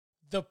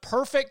The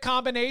perfect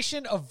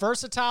combination of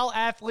versatile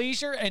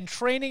athleisure and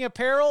training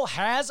apparel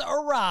has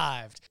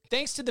arrived.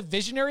 Thanks to the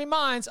visionary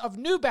minds of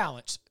New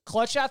Balance,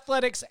 Clutch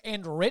Athletics,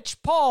 and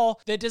Rich Paul,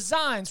 the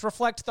designs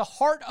reflect the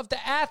heart of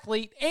the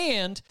athlete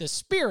and the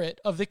spirit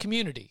of the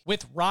community.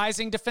 With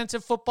rising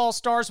defensive football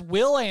stars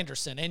Will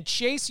Anderson and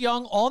Chase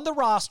Young on the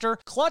roster,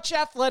 Clutch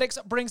Athletics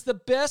brings the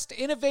best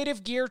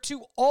innovative gear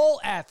to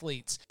all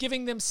athletes,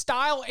 giving them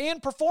style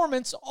and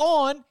performance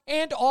on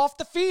and off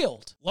the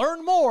field.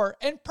 Learn more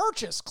and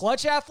purchase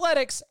Clutch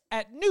Athletics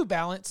at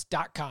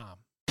newbalance.com.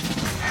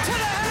 To the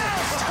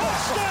house!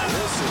 Touchdown!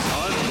 This is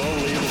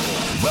unbelievable.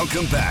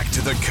 Welcome back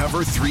to the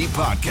Cover 3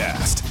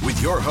 podcast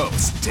with your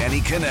hosts, Danny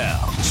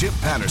Cannell, Chip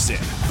Patterson,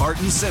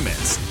 Barton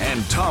Simmons,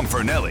 and Tom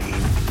Fernelli.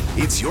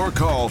 It's your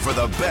call for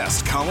the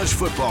best college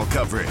football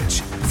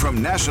coverage,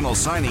 from National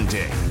Signing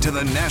Day to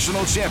the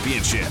National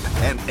Championship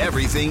and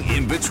everything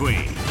in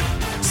between.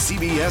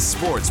 CBS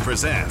Sports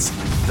presents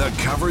the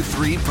Cover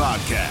 3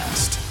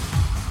 podcast.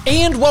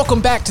 And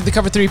welcome back to the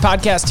Cover 3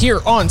 podcast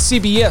here on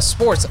CBS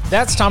Sports.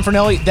 That's Tom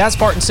Fernelli. That's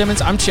Barton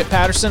Simmons. I'm Chip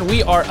Patterson.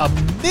 We are a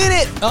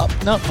minute up,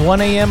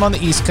 1 a.m. on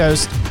the East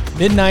Coast,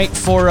 midnight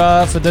for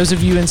those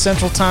of you in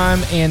Central Time,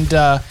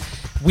 and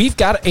we've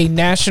got a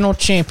national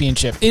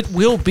championship. It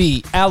will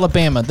be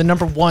Alabama, the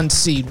number 1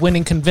 seed,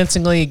 winning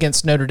convincingly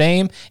against Notre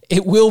Dame.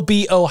 It will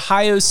be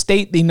Ohio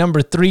State, the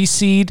number 3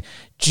 seed,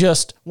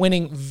 just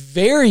winning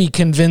very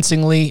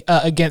convincingly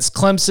against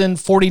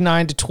Clemson,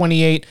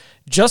 49-28.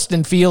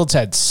 Justin Fields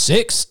had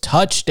 6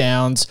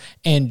 touchdowns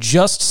and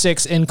just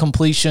 6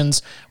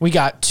 incompletions. We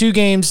got 2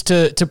 games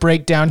to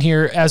break down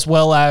here, as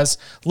well as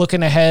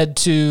looking ahead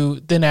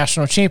to the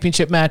national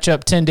championship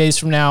matchup 10 days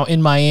from now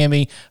in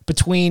Miami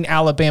between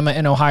Alabama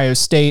and Ohio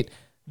State.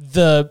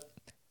 The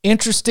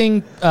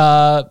interesting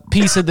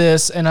piece of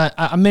this, and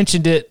I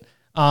mentioned it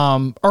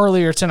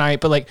earlier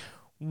tonight, but like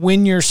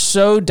when you're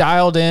so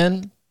dialed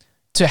in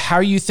to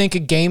how you think a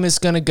game is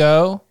going to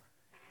go,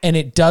 and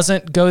it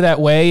doesn't go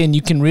that way, and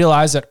you can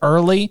realize it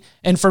early.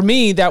 And for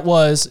me, that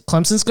was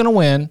Clemson's going to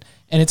win,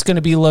 and it's going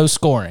to be low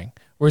scoring,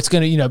 where it's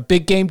going to,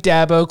 big game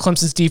Dabo,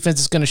 Clemson's defense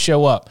is going to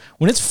show up.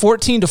 When it's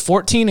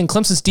 14-14 and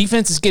Clemson's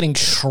defense is getting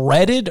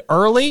shredded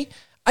early,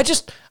 I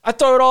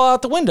throw it all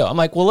out the window. I'm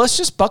like, well, let's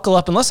just buckle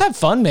up and let's have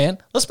fun, man.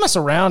 Let's mess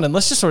around and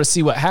let's just sort of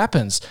see what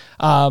happens.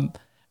 I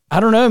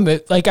don't know,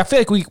 but like I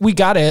feel like we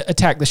got to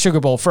attack the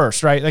Sugar Bowl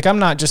first, right? Like I'm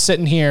not just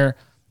sitting here.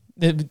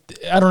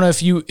 I don't know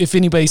if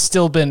anybody's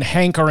still been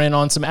hankering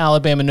on some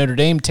Alabama Notre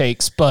Dame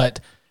takes, but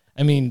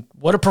I mean,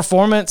 what a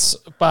performance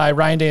by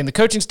Ryan Day and the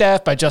coaching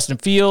staff, by Justin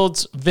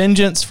Fields,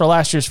 vengeance for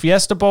last year's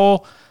Fiesta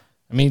Bowl.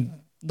 I mean,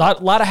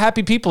 lot of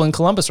happy people in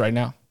Columbus right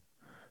now.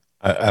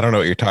 I don't know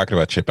what you're talking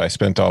about, Chip. I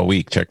spent all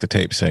week, check the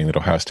tape, saying that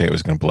Ohio State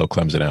was going to blow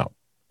Clemson out.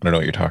 I don't know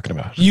what you're talking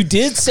about. You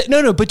did say,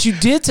 no, but you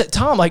did say,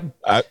 Tom, like,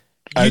 I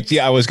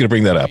was going to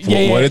bring that up.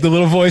 What did the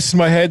little voice in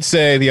my head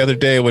say the other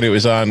day when it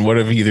was on one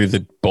of either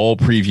the bowl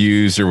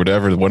previews or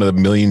whatever, one of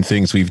the million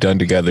things we've done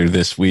together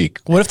this week?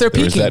 What if they're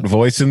peaking? There's that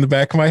voice in the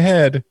back of my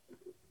head.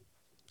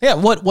 Yeah,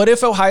 what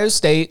if Ohio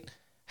State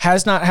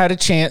has not had a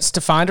chance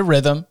to find a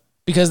rhythm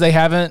because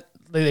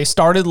they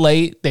started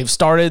late, they've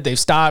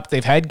stopped,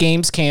 they've had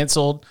games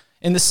canceled,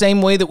 in the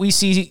same way that we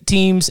see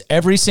teams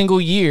every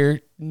single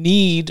year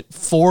need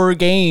 4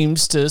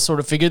 games to sort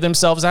of figure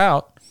themselves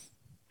out.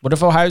 What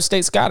if Ohio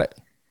State's got it?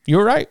 You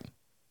were right.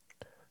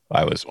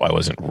 I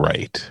wasn't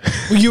right.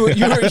 You were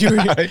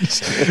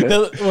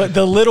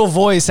the little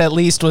voice at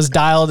least was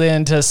dialed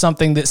into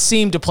something that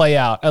seemed to play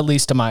out, at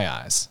least to my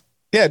eyes.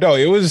 Yeah, no,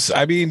 it was,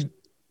 I mean,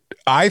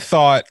 I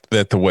thought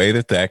that the way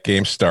that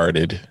game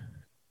started,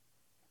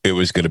 it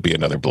was going to be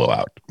another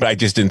blowout. But I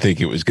just didn't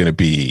think it was going to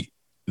be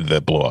the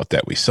blowout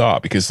that we saw,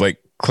 because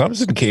like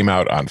Clemson came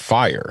out on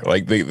fire.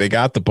 Like they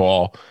got the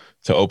ball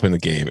to open the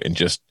game and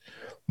just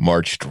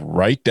marched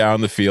right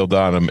down the field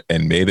on them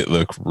and made it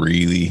look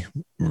really,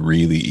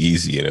 really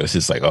easy. And it was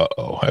just like,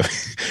 uh-oh,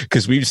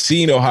 because we've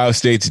seen Ohio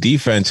State's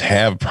defense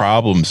have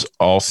problems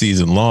all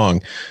season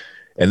long.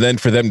 And then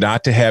for them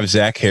not to have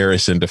Zach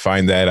Harrison, to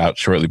find that out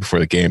shortly before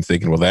the game,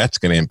 thinking, well, that's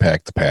going to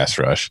impact the pass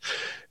rush.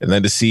 And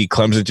then to see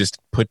Clemson just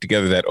put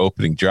together that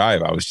opening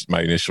drive,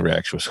 my initial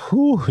reaction was,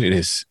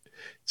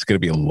 it's going to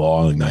be a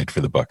long night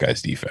for the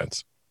Buckeyes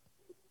defense.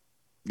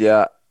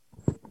 Yeah.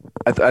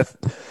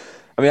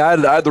 I mean,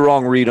 I had the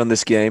wrong read on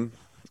this game,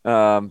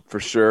 for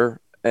sure.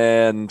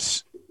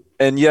 And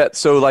yet,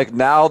 so like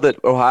now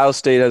that Ohio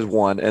State has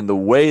won and the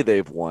way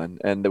they've won,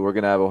 and that we're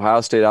going to have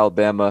Ohio State,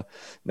 Alabama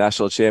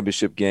national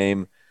championship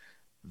game,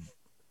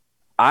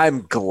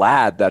 I'm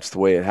glad that's the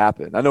way it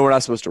happened. I know we're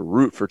not supposed to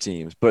root for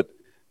teams, but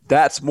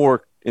that's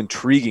more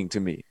intriguing to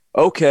me.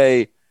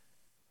 Okay,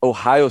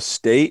 Ohio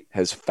State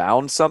has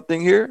found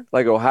something here.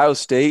 Like Ohio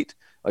State,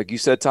 like you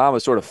said, Tom,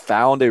 has sort of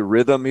found a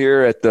rhythm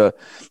here at the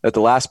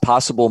last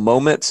possible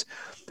moments.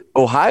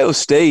 Ohio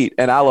State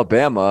and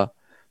Alabama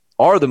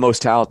are the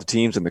most talented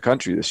teams in the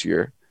country this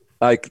year.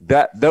 Like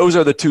that, those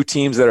are the 2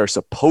 teams that are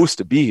supposed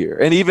to be here.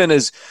 And even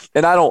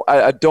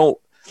I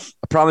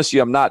promise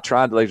you, I'm not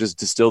trying to like just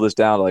distill this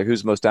down to like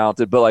who's most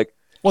talented, but like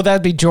Well,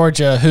 that'd be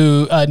Georgia,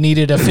 who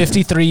needed a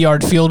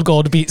 53-yard field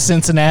goal to beat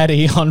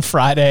Cincinnati on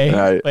Friday.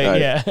 Right, but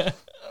right. yeah.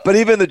 But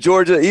even the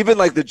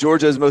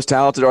Georgia's most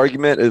talented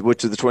argument,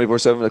 which is the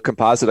 24/7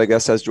 composite, I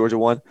guess has Georgia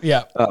won.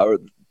 Yeah.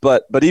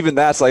 But even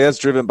that's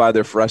driven by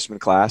their freshman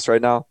class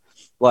right now.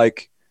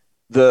 Like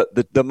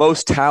the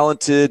most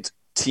talented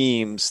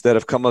teams that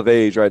have come of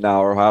age right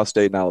now are Ohio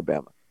State and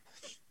Alabama.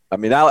 I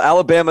mean,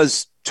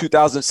 Alabama's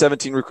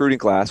 2017 recruiting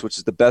class, which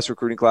is the best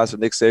recruiting class of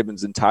Nick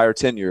Saban's entire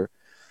tenure,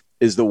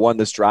 is the one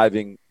that's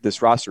driving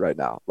this roster right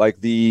now. Like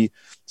the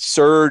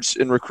surge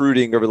in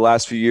recruiting over the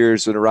last few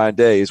years in Ryan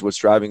Day is what's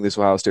driving this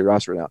Ohio State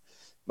roster right now.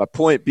 My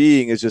point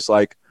being is just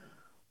like,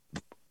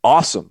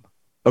 awesome.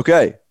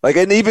 Okay. Like,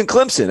 and even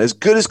Clemson, as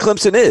good as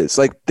Clemson is,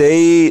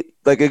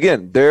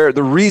 they're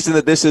the reason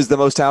that this is the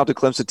most talented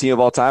Clemson team of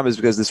all time is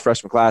because this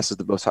freshman class is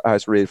the most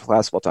highest rated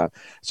class of all time.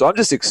 So I'm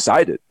just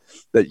excited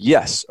that,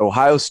 yes,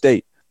 Ohio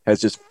State has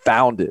just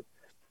found it.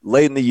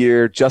 Late in the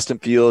year, Justin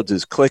Fields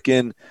is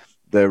clicking.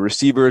 The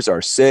receivers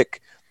are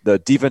sick. The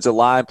defensive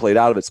line played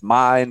out of its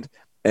mind.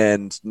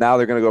 And now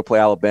they're going to go play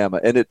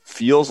Alabama. And it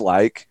feels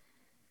like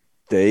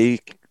they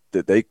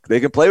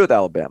can play with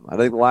Alabama. I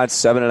think the line's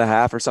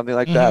 7.5 or something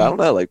like that. I don't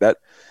know, like that.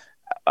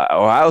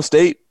 Ohio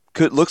State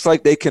looks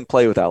like they can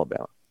play with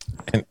Alabama.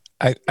 And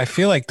I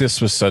feel like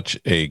this was such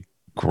a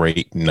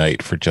great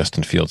night for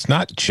Justin Fields,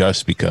 not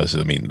just because,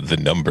 I mean, the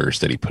numbers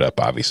that he put up,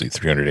 obviously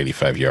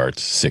 385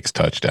 yards, 6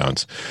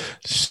 touchdowns,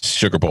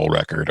 Sugar Bowl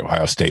record,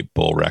 Ohio State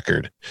Bowl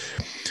record.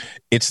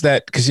 It's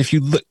that because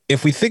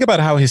if we think about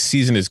how his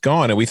season has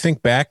gone and we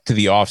think back to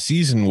the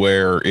offseason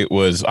where it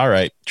was, all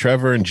right,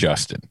 Trevor and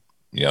Justin,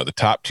 the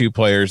top 2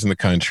 players in the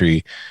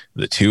country,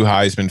 the 2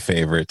 Heisman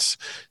favorites,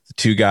 the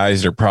 2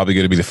 guys that are probably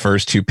going to be the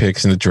first 2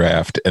 picks in the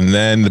draft. And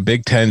then the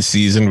Big Ten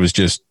season was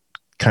just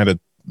kind of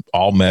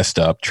all messed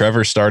up.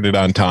 Trevor started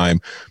on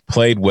time,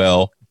 played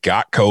well,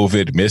 got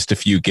COVID, missed a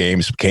few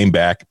games, came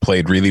back,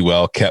 played really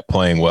well, kept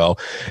playing well,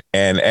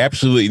 and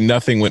absolutely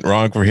nothing went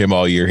wrong for him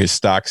all year. His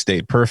stock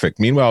stayed perfect.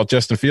 Meanwhile,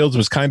 Justin Fields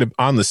was kind of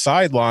on the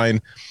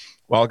sideline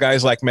while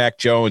guys like Mac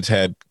Jones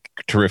had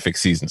terrific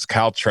seasons.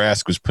 Kyle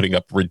Trask was putting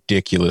up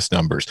ridiculous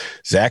numbers.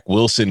 Zach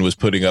Wilson was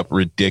putting up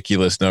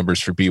ridiculous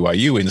numbers for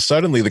BYU. And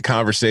suddenly the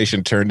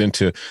conversation turned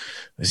into,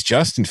 is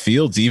Justin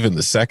Fields even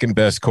the second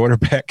best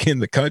quarterback in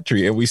the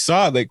country? And we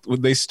saw that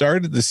when they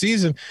started the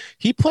season,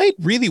 he played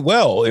really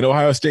well in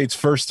Ohio State's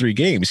first 3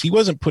 games. He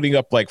wasn't putting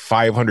up like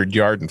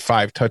 500-yard and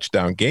 5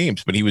 touchdown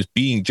games, but he was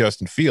being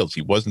Justin Fields.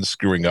 He wasn't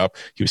screwing up.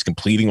 He was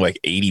completing like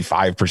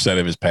 85%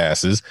 of his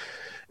passes.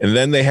 And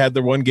then they had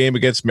the one game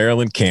against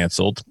Maryland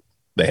canceled.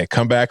 They had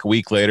come back a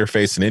week later,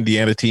 faced an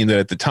Indiana team that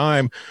at the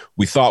time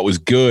we thought was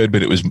good,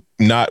 but it was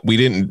not, we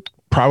didn't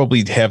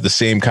probably have the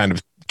same kind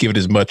of give it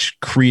as much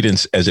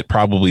credence as it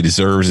probably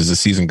deserves as the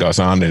season goes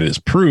on, and it has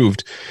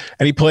proved.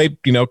 And he played,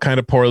 kind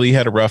of poorly. He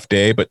had a rough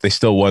day, but they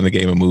still won the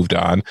game and moved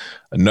on.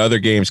 Another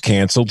game's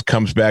canceled,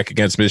 comes back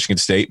against Michigan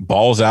State,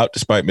 balls out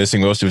despite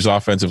missing most of his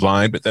offensive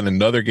line, but then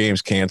another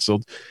game's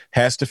canceled,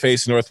 has to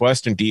face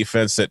Northwestern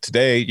defense that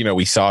today,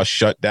 we saw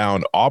shut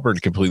down Auburn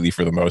completely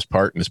for the most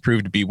part and has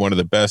proved to be one of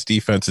the best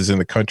defenses in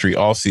the country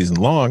all season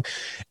long.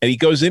 And he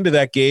goes into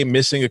that game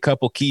missing a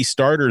couple key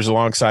starters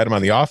alongside him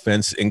on the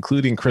offense,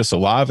 including Chris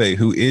Olave,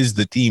 who is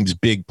the team's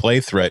big play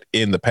threat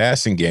in the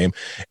passing game.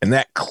 And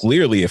that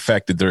clearly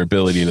affected their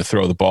ability to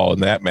throw the ball in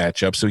that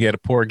matchup. So he had a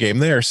poor game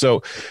there.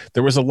 So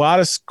there was a lot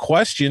of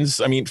questions,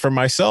 for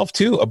myself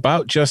too,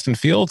 about Justin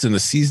Fields and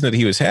the season that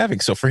he was having.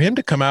 So for him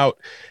to come out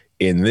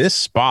in this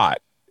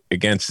spot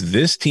against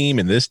this team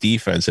and this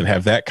defense and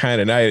have that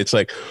kind of night, it's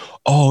like,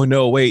 oh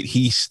no, wait,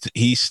 he's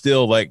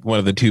still like one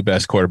of the 2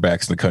 best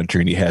quarterbacks in the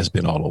country, and he has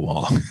been all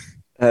along.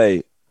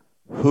 Hey,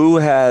 who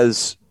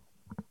has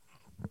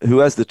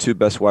the 2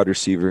 best wide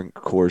receiver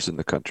cores in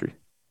the country?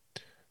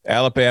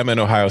 Alabama and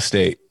Ohio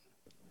State.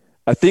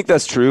 I think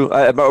that's true.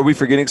 Are we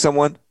forgetting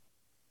someone?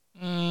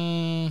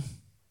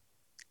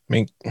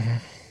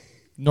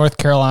 North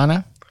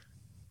Carolina.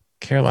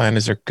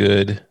 Carolinas are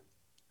good.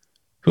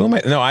 Who am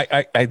I? No,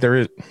 I there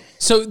is.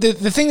 So the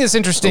thing that's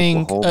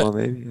interesting, Oklahoma,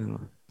 maybe?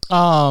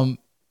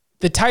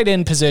 the tight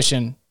end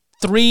position,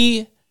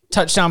 3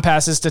 touchdown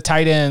passes to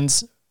tight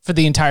ends for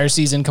the entire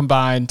season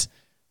combined,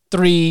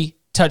 3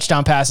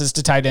 touchdown passes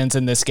to tight ends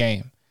in this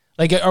game.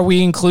 Like, are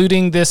we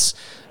including this?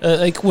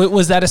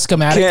 Was that a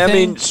schematic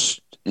thing?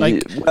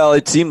 Well,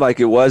 it seemed like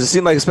it was. It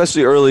seemed like,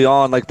 especially early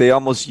on, like they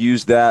almost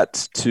used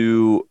that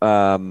to,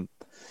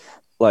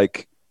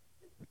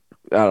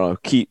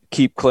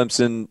 keep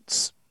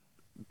Clemson's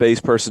base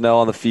personnel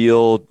on the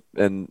field,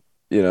 and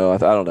I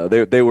don't know.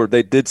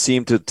 They did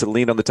seem to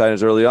lean on the tight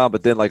ends early on,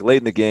 but then like late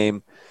in the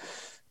game,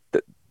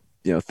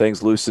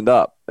 things loosened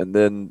up, and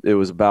then it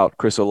was about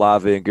Chris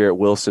Olave and Garrett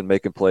Wilson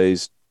making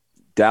plays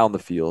down the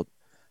field.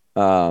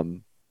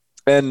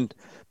 And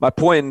my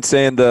point in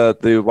saying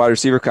the wide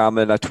receiver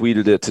comment, I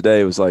tweeted it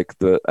today, was like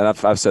and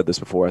I've said this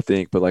before, I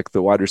think, but like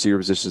the wide receiver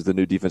position is the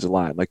new defensive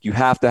line. Like you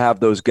have to have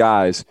those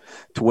guys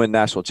to win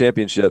national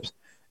championships.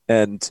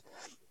 And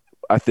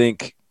I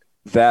think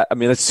that, I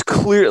mean, that's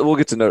clear. We'll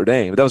get to Notre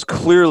Dame. But that was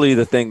clearly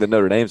the thing that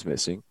Notre Dame's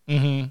missing.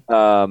 You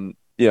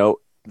know,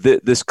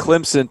 this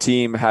Clemson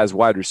team has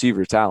wide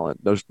receiver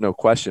talent. There's no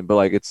question, but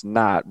like it's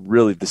not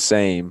really the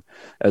same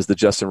as the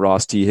Justin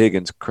Ross, T.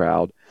 Higgins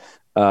crowd.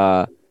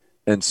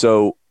 And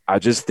so I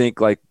just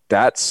think like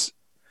that's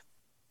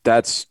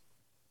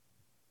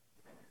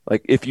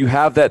like if you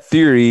have that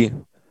theory,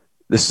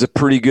 this is a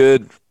pretty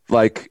good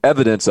like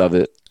evidence of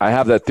it. I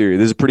have that theory.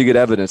 This is pretty good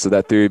evidence of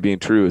that theory being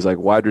true. Is like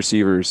wide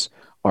receivers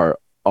are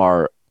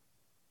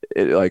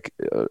like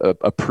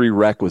a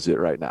prerequisite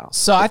right now.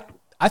 So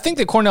I think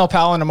that Cornell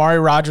Powell and Amari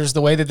Rodgers,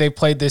 the way that they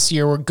played this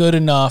year, were good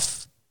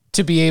enough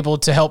to be able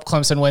to help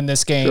Clemson win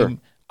this game. Sure.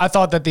 I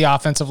thought that the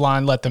offensive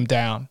line let them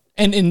down.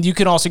 And you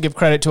can also give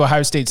credit to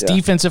Ohio State's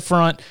defensive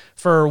front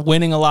for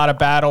winning a lot of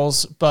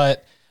battles,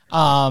 but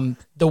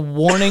the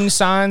warning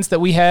signs that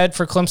we had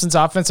for Clemson's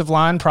offensive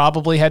line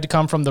probably had to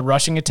come from the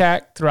rushing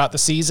attack throughout the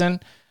season.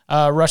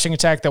 Rushing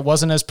attack that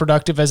wasn't as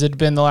productive as it had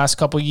been the last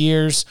couple of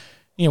years.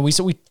 You know,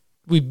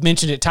 we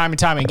mentioned it time and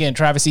time again.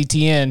 Travis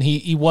Etienne,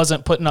 he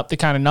wasn't putting up the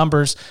kind of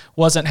numbers,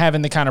 wasn't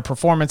having the kind of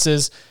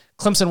performances.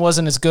 Clemson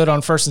wasn't as good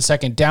on first and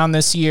second down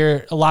this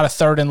year. A lot of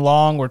third and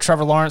long where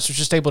Trevor Lawrence was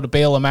just able to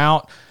bail him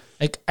out.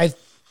 Like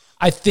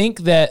I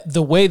think that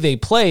the way they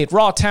played,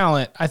 raw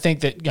talent, I think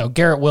that, you know,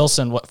 Garrett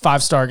Wilson,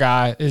 5-star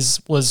guy,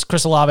 was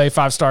Chris Olave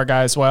 5-star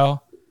guy as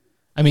well.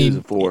 I mean, he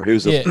was a 4. He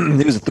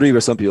was a 3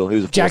 for some people. He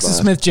was a 4. Jackson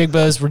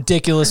Smith-Jigba is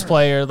ridiculous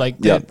player. Like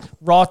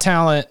raw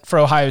talent for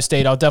Ohio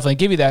State. I'll definitely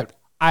give you that.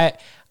 I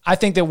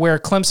think that where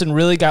Clemson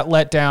really got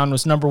let down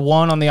was number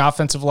 1 on the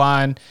offensive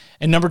line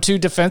and number 2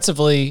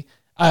 defensively.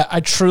 I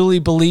truly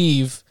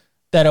believe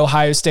that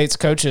Ohio State's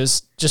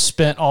coaches just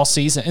spent all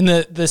season in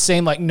the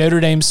same like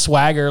Notre Dame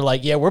swagger.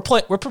 Like, yeah, we're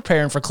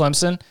preparing for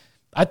Clemson.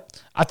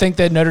 I think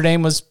that Notre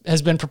Dame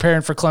has been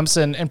preparing for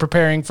Clemson and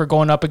preparing for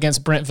going up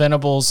against Brent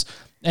Venables,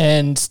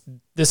 and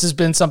this has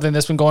been something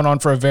that's been going on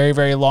for a very,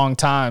 very long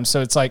time.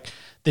 So it's like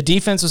the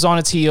defense was on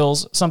its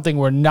heels, something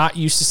we're not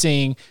used to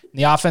seeing.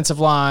 The offensive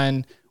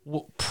line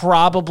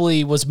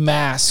probably was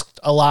masked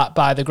a lot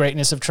by the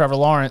greatness of Trevor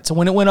Lawrence. And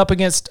when it went up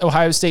against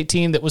Ohio State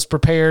team that was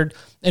prepared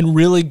and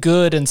really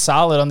good and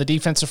solid on the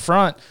defensive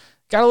front,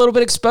 got a little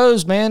bit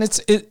exposed, man.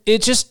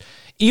 It just,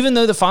 even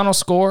though the final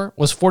score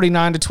was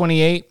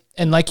 49-28,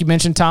 and like you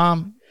mentioned,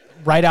 Tom,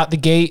 right out the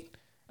gate,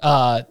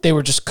 they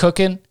were just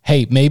cooking.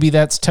 Hey, maybe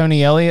that's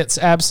Tony Elliott's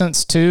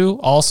absence too.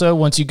 Also,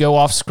 once you go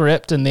off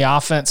script and the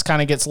offense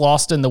kind of gets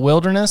lost in the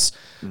wilderness,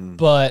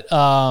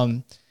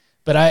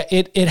 But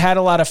it had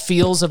a lot of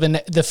feels of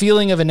the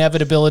feeling of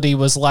inevitability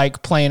was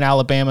like playing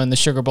Alabama in the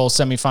Sugar Bowl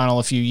semifinal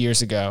a few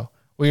years ago,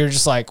 where you're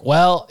just like,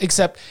 well,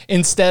 except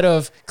instead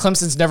of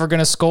Clemson's never going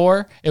to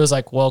score, it was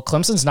like, well,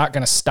 Clemson's not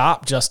going to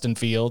stop Justin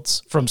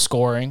Fields from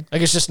scoring.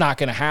 Like, it's just not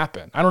going to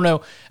happen. I don't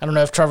know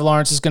if Trevor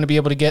Lawrence is going to be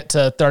able to get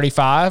to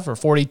 35 or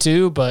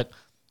 42, but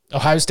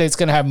Ohio State's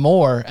going to have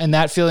more. And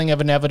that feeling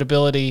of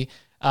inevitability,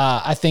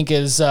 I think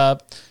is,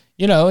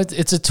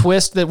 it's a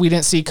twist that we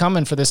didn't see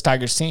coming for this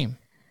Tigers team.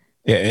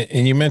 Yeah,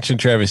 and you mentioned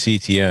Travis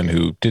Etienne,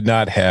 who did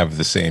not have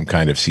the same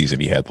kind of season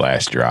he had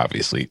last year,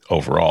 obviously,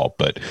 overall.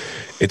 But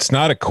it's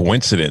not a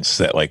coincidence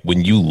that, like,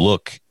 when you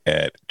look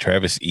at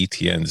Travis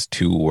Etienne's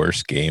 2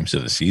 worst games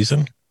of the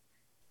season,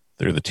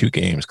 they're the 2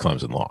 games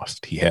Clemson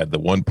lost. He had the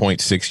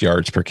 1.6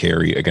 yards per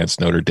carry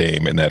against Notre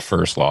Dame in that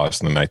first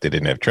loss on the night they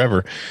didn't have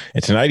Trevor.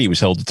 And tonight he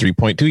was held to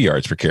 3.2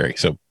 yards per carry.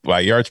 So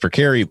by yards per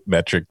carry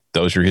metric,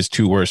 those are his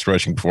 2 worst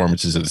rushing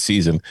performances of the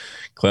season.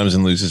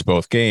 Clemson loses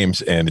both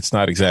games, and it's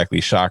not exactly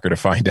a shocker to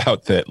find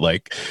out that,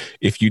 like,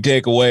 if you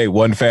take away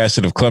one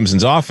facet of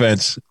Clemson's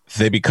offense,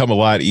 they become a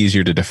lot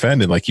easier to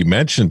defend. And like you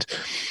mentioned,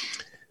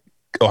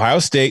 Ohio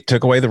State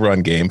took away the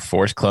run game,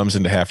 forced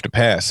Clemson to have to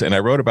pass. And I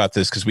wrote about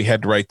this because we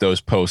had to write those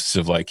posts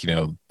of like,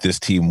 this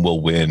team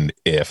will win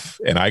if,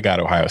 and I got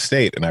Ohio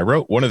State. And I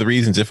wrote one of the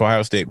reasons if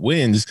Ohio State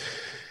wins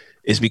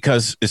is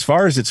because as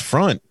far as its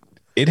front,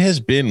 it has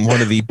been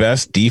one of the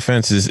best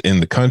defenses in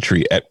the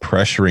country at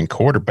pressuring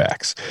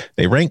quarterbacks.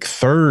 They rank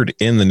 3rd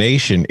in the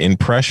nation in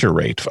pressure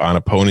rate on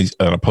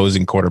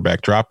opposing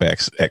quarterback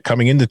dropbacks.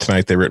 Coming into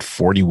tonight, they were at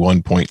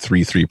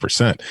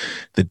 41.33%.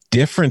 The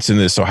difference in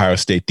this Ohio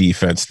State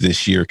defense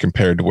this year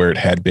compared to where it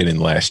had been in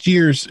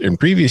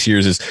previous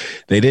years is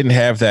they didn't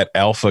have that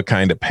alpha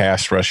kind of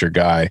pass rusher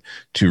guy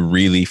to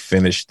really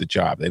finish the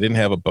job. They didn't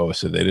have a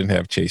Bosa. They didn't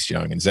have Chase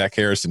Young. And Zach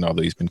Harrison,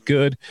 although he's been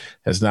good,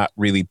 has not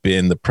really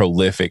been the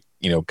prolific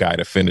guy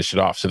to finish it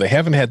off. So they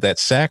haven't had that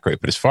sack rate,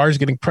 but as far as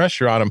getting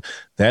pressure on them,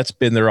 that's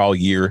been there all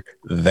year.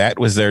 That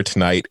was there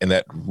tonight. And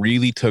that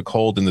really took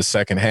hold in the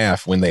second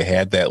half when they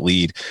had that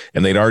lead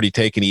and they'd already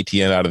taken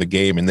Etienne out of the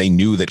game and they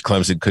knew that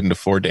Clemson couldn't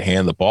afford to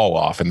hand the ball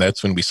off. And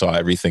that's when we saw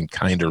everything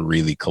kind of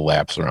really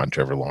collapse around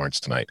Trevor Lawrence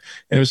tonight.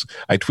 And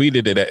I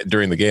tweeted it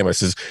during the game. I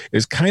says,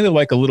 it's kind of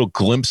like a little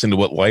glimpse into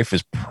what life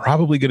is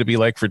probably going to be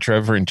like for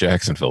Trevor in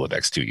Jacksonville the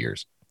next 2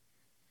 years.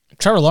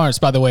 Trevor Lawrence,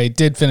 by the way,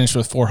 did finish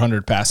with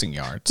 400 passing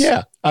yards.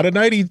 Yeah. On a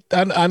night,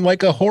 on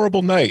like a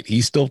horrible night,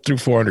 he still threw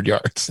 400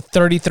 yards.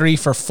 33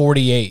 for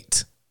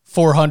 48,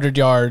 400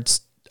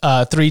 yards,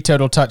 3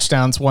 total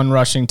touchdowns, 1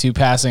 rushing, 2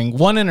 passing,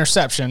 1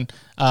 interception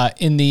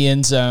in the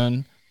end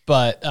zone.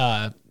 But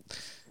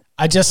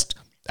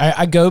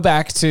I go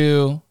back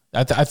to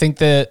I think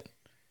that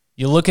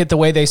you look at the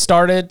way they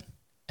started,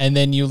 and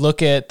then you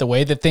look at the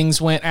way that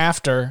things went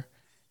after,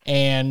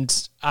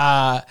 and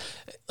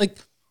like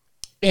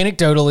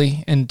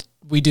anecdotally, and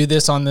we do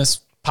this on this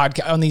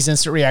podcast, on these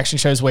instant reaction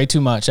shows way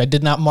too much. I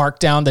did not mark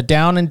down the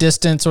down and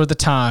distance or the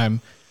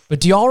time,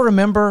 but do y'all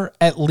remember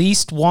at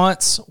least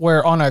once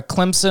where on a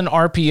Clemson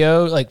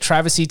RPO, like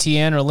Travis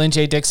Etienne or Lynn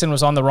J. Dixon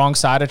was on the wrong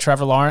side of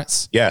Trevor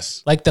Lawrence?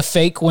 Yes. Like the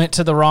fake went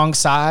to the wrong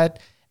side.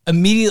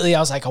 Immediately,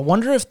 I was like, I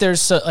wonder if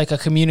there's like a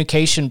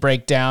communication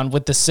breakdown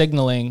with the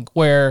signaling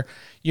where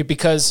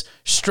because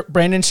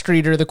Brandon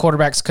Streeter, the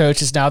quarterback's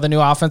coach, is now the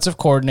new offensive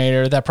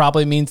coordinator. That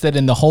probably means that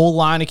in the whole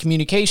line of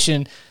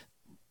communication,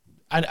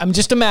 I'm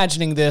just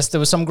imagining this, there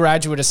was some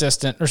graduate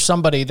assistant or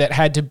somebody that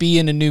had to be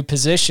in a new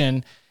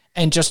position,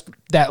 and just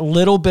that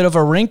little bit of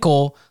a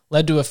wrinkle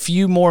led to a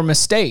few more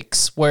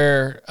mistakes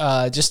where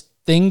just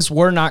things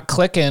were not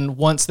clicking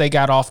once they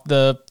got off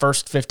the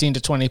first 15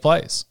 to 20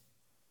 plays.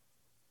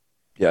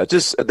 Yeah,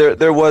 just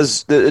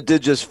it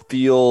did just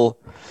feel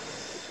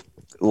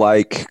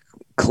like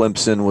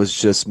Clemson was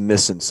just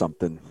missing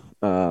something.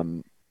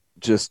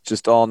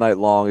 Just all night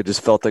long, it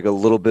just felt like a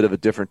little bit of a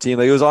different team.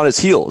 Like it was on its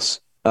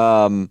heels.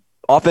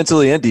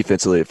 Offensively and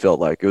defensively, it felt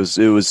like it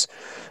was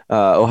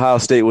Ohio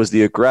State was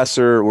the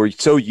aggressor. We're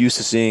so used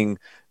to seeing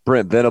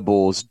Brent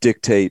Venables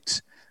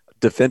dictate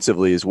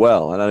defensively as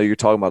well. And I know you're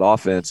talking about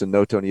offense and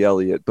no Tony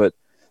Elliott, but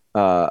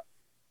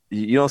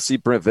you don't see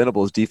Brent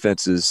Venables'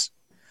 defenses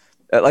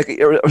like,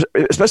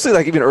 especially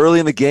like even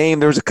early in the game.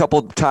 There was a couple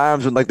of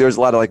times when like there was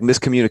a lot of like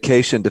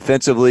miscommunication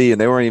defensively,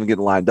 and they weren't even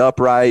getting lined up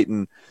right,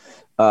 and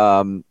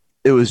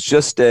it was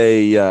just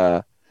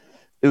it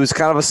was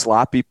kind of a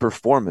sloppy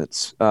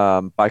performance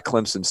by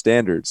Clemson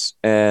standards.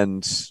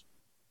 And,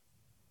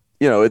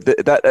 you know,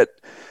 it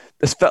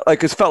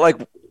felt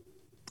like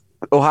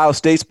Ohio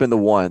State's been the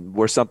one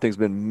where something's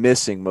been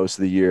missing most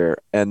of the year.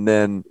 And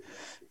then,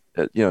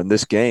 you know, in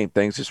this game,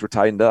 things just were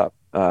tightened up.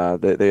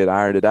 They had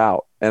ironed it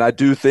out. And I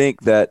do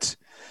think that,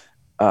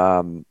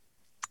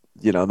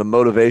 you know, the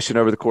motivation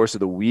over the course of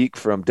the week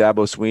from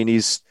Dabo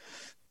Swinney's,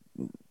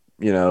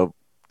 you know,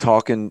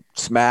 talking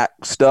smack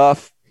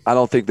stuff, I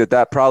don't think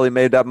that probably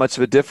made that much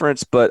of a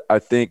difference, but I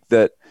think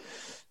that,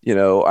 you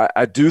know,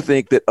 I do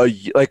think that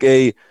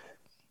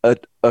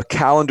a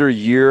calendar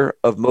year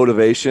of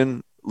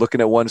motivation,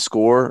 looking at one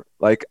score,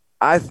 like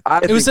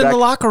it was in the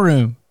locker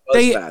room.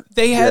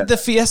 They had the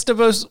Fiesta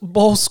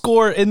Bowl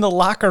score in the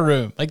locker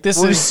room. Like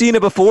we've seen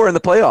it before in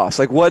the playoffs.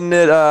 Like wasn't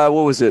it?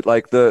 What was it?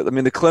 Like the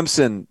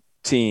Clemson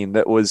team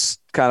that was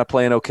kind of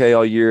playing okay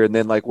all year, and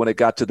then like when it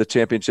got to the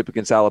championship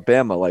against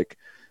Alabama, like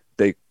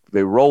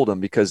they rolled them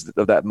because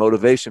of that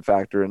motivation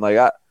factor. And like,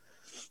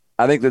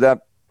 I think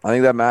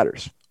that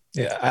matters.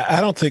 Yeah. I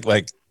don't think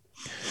I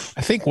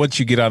think once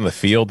you get on the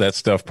field, that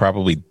stuff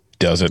probably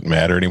doesn't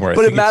matter anymore.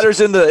 But it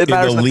matters in the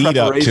lead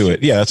up to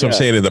it. Yeah. That's what I'm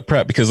saying in the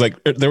prep, because like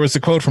there was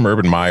a quote from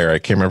Urban Meyer. I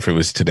can't remember if it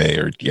was today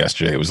or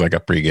yesterday. It was like a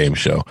pregame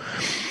show.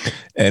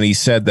 And he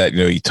said that,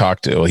 you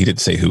know, he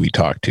didn't say who he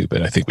talked to,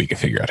 but I think we can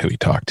figure out who he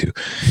talked to.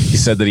 He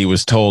said that he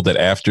was told that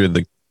after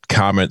the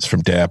comments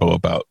from Dabo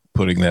about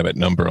putting them at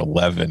number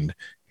 11,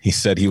 he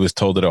said he was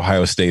told that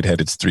Ohio State had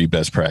its 3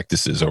 best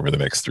practices over the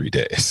next 3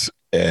 days.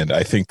 And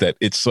I think that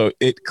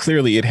it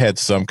clearly had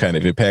some kind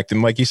of impact.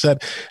 And like you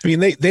said, I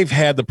mean, they've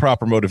had the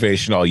proper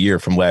motivation all year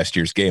from last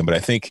year's game, but I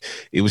think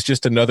it was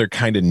just another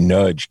kind of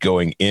nudge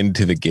going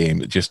into the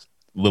game, just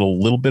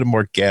little bit of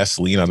more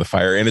gasoline on the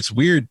fire. And it's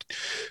weird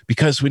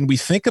because when we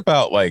think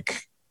about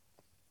like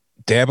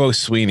Dabo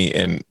Swinney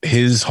and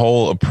his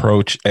whole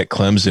approach at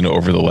Clemson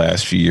over the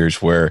last few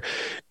years, where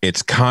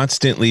it's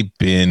constantly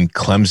been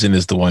Clemson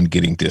is the one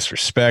getting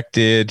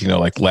disrespected. You know,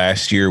 like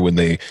last year when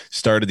they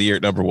started the year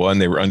at number 1,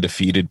 they were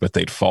undefeated, but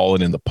they'd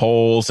fallen in the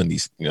polls, and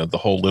these, you know, the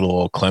whole little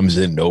old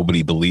Clemson,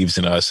 nobody believes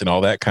in us and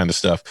all that kind of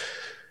stuff.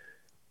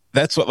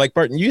 That's what, like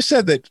Barton, you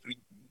said that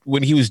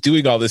when he was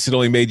doing all this, it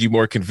only made you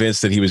more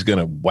convinced that he was going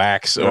to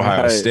wax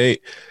Ohio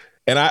State.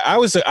 And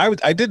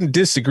I didn't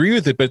disagree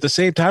with it, but at the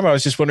same time, I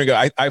was just wondering,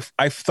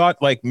 I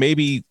thought like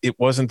maybe it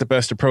wasn't the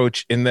best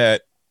approach in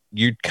that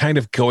you're kind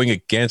of going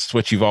against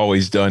what you've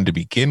always done to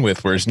begin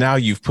with, whereas now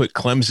you've put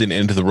Clemson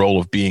into the role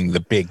of being the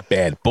big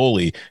bad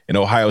bully, and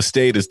Ohio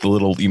State is the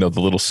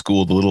little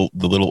school, the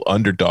little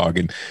underdog,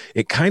 and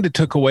it kind of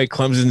took away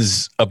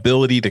Clemson's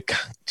ability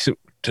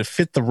to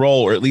fit the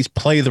role, or at least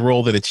play the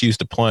role that it's used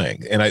to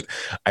playing. And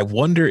I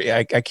wonder,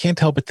 I can't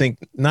help but think,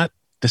 not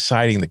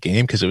deciding the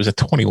game because it was a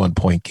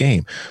 21-point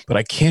game, but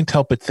I can't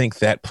help but think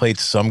that played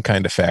some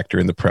kind of factor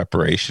in the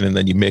preparation. And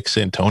then you mix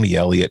in Tony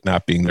Elliott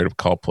not being there to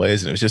call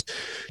plays, and it was just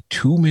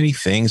too many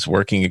things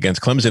working against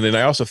Clemson. And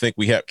I also think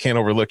we can't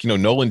overlook, you know,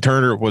 Nolan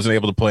Turner wasn't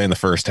able to play in the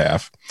first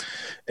half,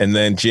 and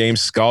then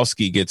James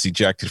Skalski gets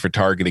ejected for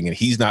targeting, and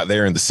he's not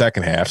there in the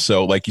second half.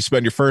 So like you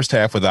spend your first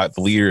half without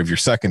the leader of your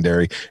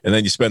secondary, and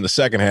then you spend the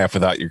second half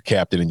without your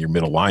captain and your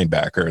middle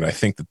linebacker. And I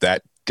think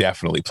that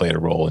definitely played a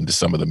role into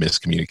some of the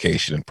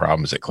miscommunication and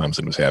problems that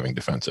Clemson was having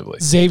defensively.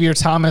 Xavier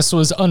Thomas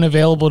was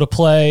unavailable to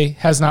play,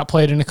 has not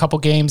played in a couple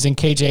games, and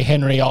KJ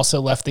Henry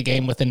also left the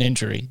game with an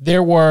injury.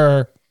 There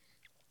were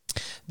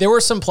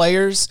some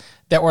players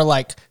that were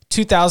like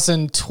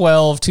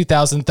 2012,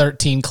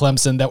 2013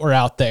 Clemson that were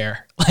out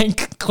there.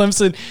 Like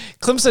Clemson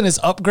is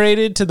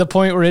upgraded to the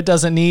point where it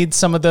doesn't need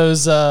some of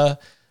those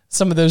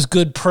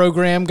good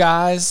program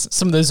guys,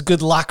 some of those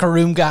good locker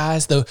room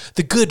guys, the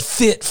good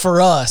fit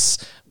for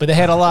us. But they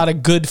had a lot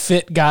of good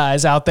fit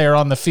guys out there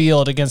on the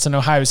field against an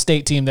Ohio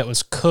State team that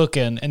was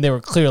cooking, and they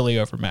were clearly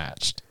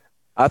overmatched.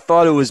 I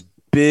thought it was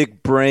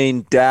big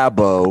brain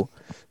Dabo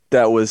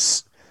that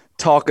was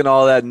talking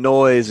all that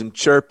noise and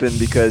chirping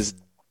because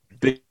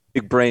big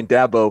brain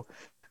Dabo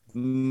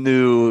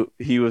knew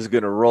he was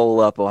going to roll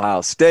up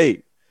Ohio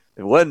State.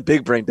 It wasn't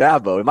big brain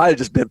Dabo. It might have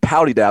just been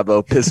pouty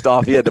Dabo pissed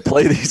off he had to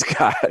play these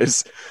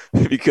guys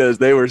because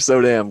they were so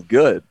damn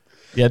good.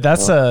 Yeah,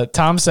 that's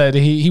Tom said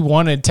he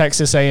wanted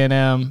Texas A&M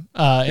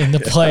in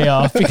the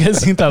playoff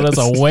because he thought it was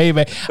a way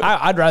better.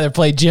 I'd rather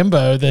play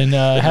Jimbo than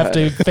have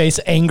to face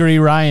angry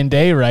Ryan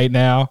Day right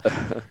now.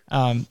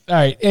 All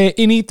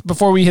right,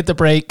 before we hit the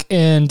break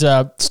and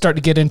start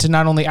to get into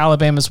not only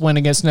Alabama's win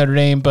against Notre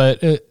Dame,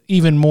 but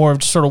even more of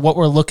just sort of what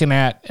we're looking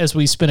at as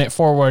we spin it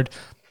forward.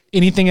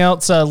 Anything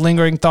else?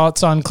 Lingering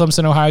thoughts on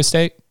Clemson, Ohio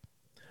State?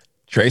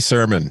 Trey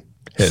Sermon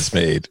has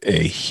made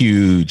a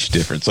huge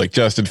difference. Like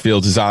Justin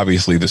Fields is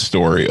obviously the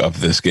story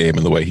of this game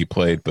and the way he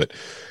played, but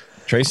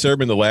Trey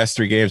Sermon, the last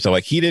 3 games,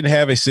 he didn't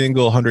have a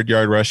single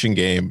 100-yard rushing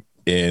game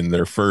in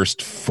their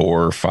first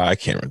 4 or 5. I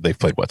can't remember. They've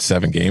played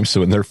 7 games.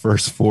 So in their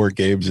first 4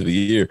 games of the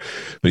year,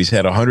 but he's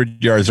had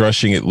 100 yards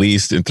rushing at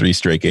least in 3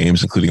 straight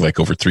games, including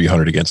over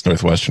 300 against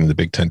Northwestern in the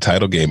Big Ten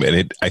title game.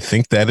 And I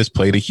think that has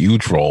played a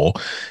huge role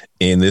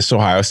in this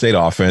Ohio State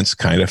offense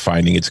kind of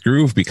finding its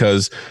groove,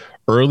 because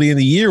early in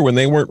the year when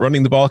they weren't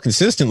running the ball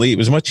consistently, it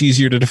was much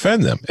easier to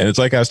defend them. And it's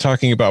like I was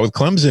talking about with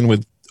Clemson,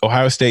 with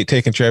Ohio State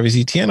taking Travis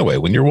Etienne away.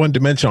 When you're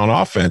one-dimensional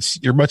on offense,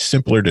 you're much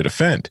simpler to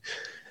defend.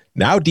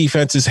 Now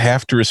defenses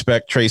have to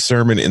respect Trey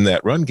Sermon in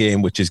that run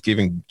game, which is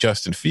giving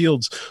Justin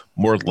Fields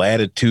more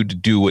latitude to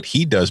do what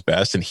he does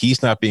best, and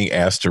he's not being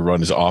asked to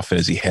run as often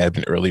as he had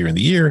been earlier in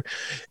the year.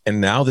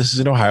 And now this is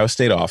an Ohio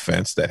State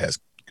offense that has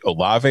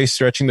Olave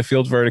stretching the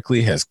field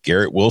vertically, has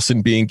Garrett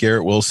Wilson being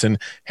Garrett Wilson,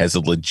 has a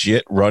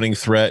legit running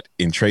threat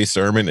in Trey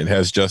Sermon, and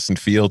has Justin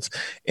Fields,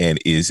 and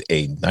is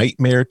a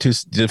nightmare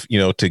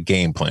to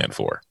game plan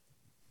for.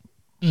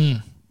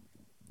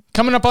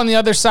 Coming up on the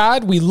other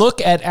side, we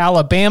look at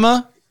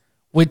Alabama,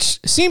 which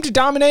seemed to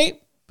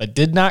dominate but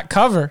did not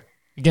cover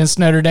against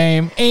Notre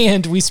Dame,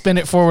 and we spin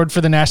it forward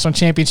for the national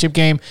championship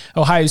game,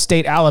 Ohio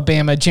State,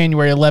 Alabama,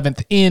 January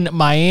 11th in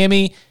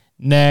Miami.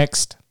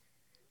 Next.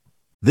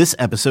 This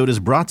episode is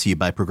brought to you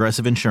by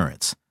Progressive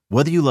Insurance.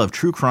 Whether you love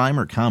true crime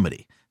or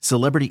comedy,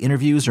 celebrity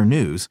interviews or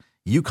news,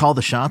 you call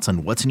the shots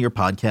on what's in your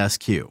podcast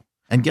queue.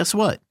 And guess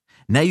what?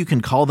 Now you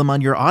can call them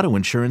on your auto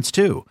insurance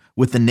too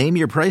with the Name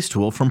Your Price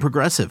tool from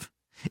Progressive.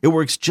 It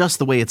works just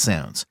the way it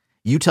sounds.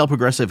 You tell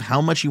Progressive how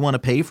much you want to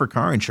pay for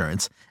car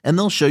insurance, and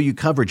they'll show you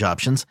coverage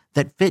options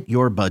that fit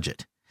your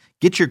budget.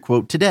 Get your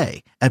quote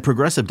today at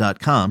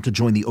Progressive.com to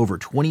join the over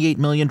 28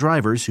 million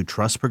drivers who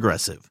trust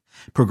Progressive.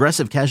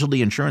 Progressive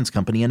Casualty Insurance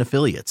Company and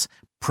Affiliates.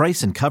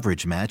 Price and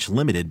coverage match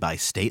limited by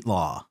state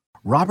law.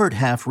 Robert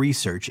Half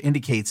research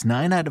indicates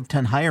 9 out of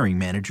 10 hiring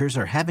managers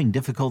are having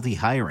difficulty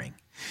hiring.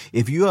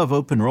 If you have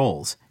open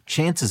roles,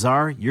 chances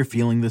are you're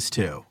feeling this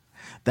too.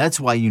 That's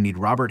why you need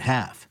Robert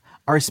Half.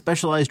 Our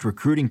specialized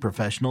recruiting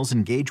professionals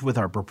engage with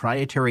our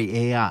proprietary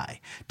AI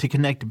to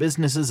connect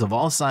businesses of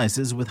all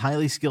sizes with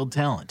highly skilled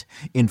talent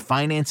in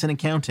finance and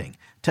accounting,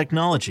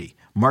 technology,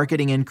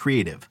 marketing and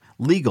creative,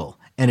 legal,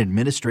 and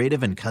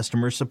administrative and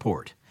customer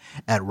support.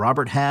 At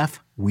Robert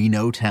Half, we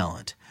know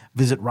talent.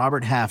 Visit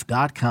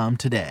roberthalf.com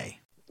today.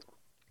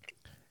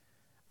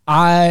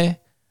 I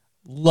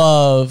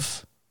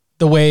love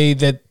the way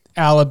that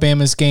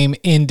Alabama's game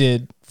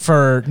ended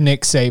for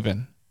Nick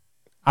Saban.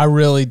 I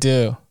really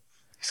do.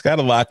 He's got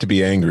a lot to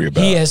be angry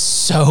about. He has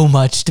so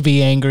much to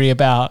be angry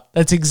about.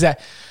 That's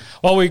exact.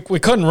 Well, we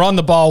couldn't run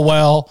the ball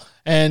well,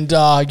 and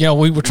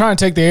we were trying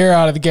to take the air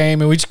out of the game,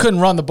 and we just couldn't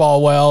run the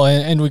ball well,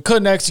 and we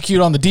couldn't execute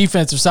on the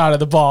defensive side of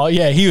the ball.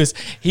 Yeah, he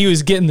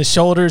was getting the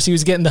shoulders, he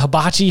was getting the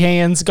hibachi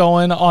hands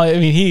going. I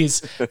mean,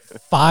 he's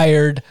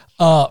fired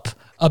up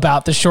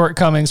about the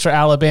shortcomings for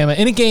Alabama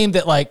in a game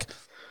that,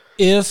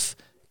 if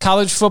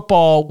college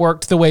football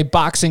worked the way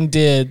boxing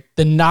did,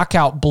 the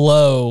knockout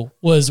blow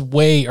was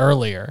way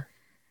earlier.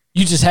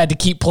 You just had to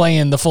keep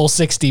playing the full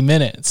 60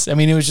 minutes. I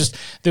mean,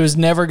 there was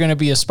never going to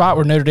be a spot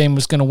where Notre Dame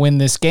was going to win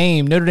this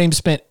game. Notre Dame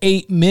spent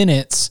 8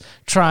 minutes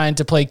trying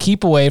to play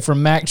keep away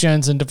from Mac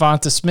Jones and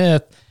Devonta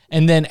Smith.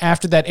 And then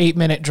after that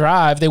 8-minute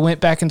drive, they went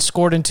back and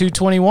scored in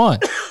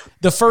 2:21.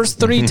 The first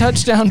 3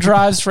 touchdown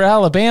drives for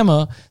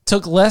Alabama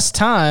took less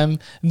time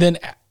than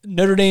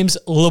Notre Dame's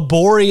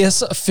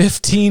laborious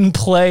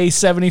 15-play,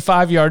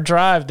 75-yard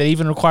drive that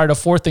even required a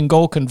 4th and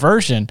goal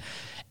conversion.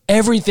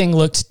 Everything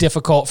looked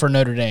difficult for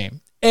Notre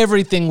Dame.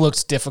 everything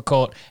looked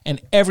difficult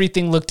and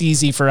everything looked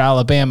easy for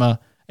Alabama.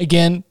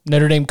 Again,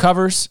 Notre Dame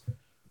covers.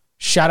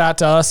 Shout out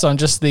to us on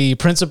just the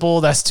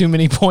principle that's too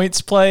many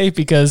points play,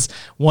 because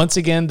once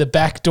again, the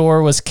back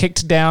door was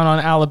kicked down on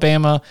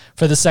Alabama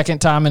for the second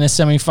time in a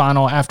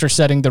semifinal after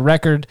setting the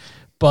record.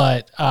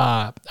 But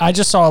I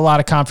just saw a lot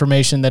of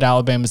confirmation that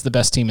Alabama is the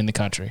best team in the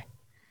country.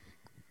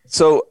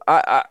 So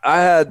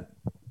I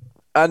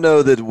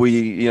know that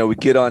we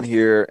get on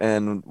here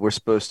and we're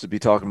supposed to be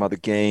talking about the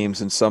games,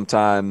 and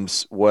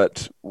sometimes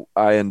what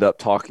I end up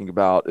talking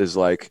about is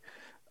like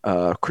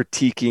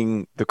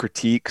critiquing the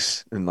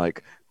critiques and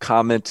like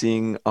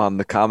commenting on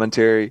the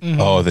commentary. Mm-hmm.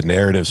 Oh, the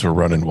narratives were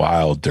running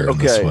wild during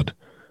this one.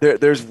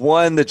 There's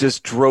one that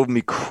just drove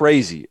me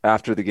crazy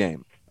after the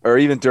game, or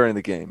even during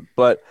the game.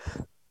 But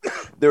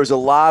there was a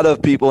lot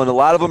of people, and a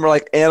lot of them are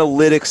like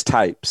analytics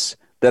types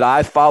that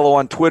I follow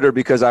on Twitter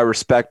because I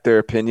respect their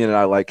opinion and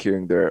I like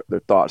hearing their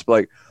thoughts. But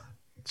like,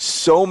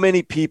 so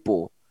many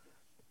people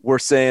were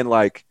saying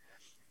like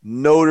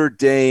Notre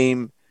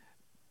Dame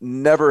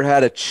never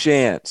had a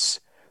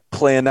chance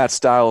playing that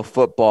style of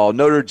football.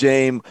 Notre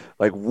Dame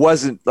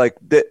wasn't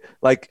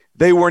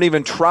they weren't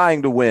even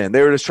trying to win.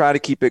 They were just trying to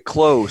keep it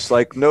close.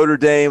 Like Notre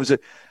Dame was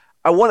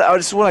I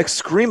just want to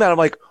scream at them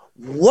like,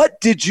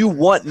 what did you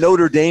want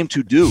Notre Dame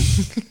to do?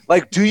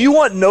 Like, do you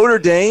want Notre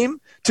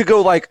Dame to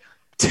go like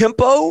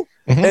tempo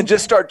and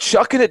just start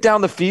chucking it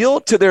down the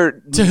field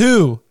to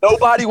who?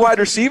 Nobody wide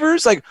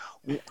receivers?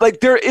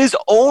 Like there is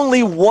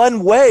only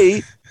one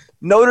way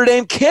Notre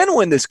Dame can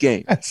win this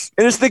game. Yes.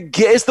 And it's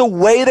the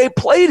way they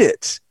played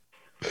it.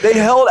 They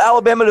held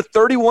Alabama to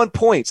 31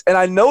 points. And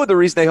I know the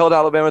reason they held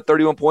Alabama to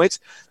 31 points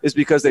is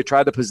because they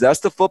tried to possess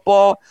the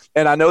football.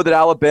 And I know that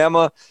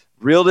Alabama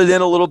reeled it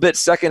in a little bit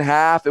second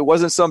half. It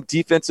wasn't some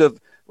defensive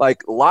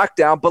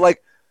lockdown, but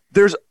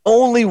there's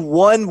only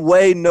one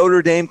way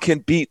Notre Dame can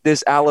beat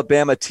this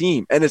Alabama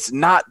team, and it's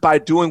not by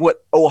doing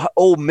what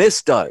Ole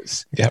Miss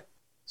does. Yep.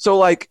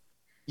 So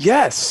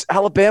yes,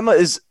 Alabama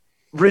is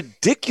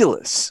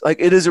ridiculous.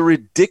 It is a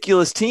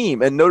ridiculous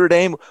team, and Notre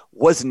Dame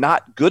was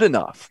not good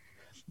enough.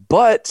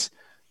 But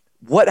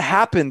what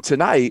happened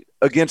tonight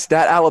against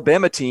that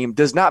Alabama team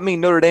does not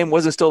mean Notre Dame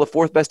wasn't still the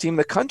fourth best team in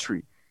the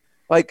country.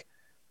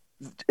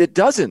 It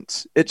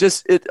doesn't.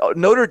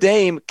 Notre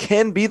Dame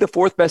can be the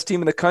fourth best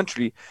team in the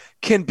country,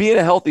 can be in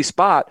a healthy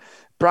spot.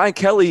 Brian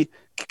Kelly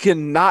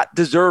cannot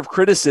deserve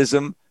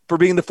criticism for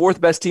being the fourth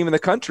best team in the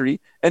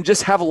country and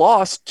just have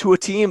lost to a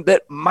team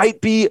that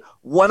might be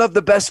one of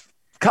the best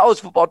college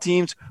football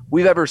teams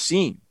we've ever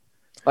seen.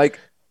 It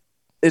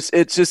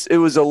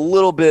was a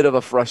little bit of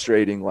a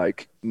frustrating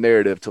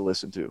narrative to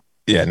listen to.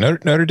 Yeah,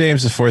 Notre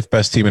Dame's the fourth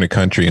best team in the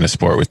country in a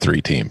sport with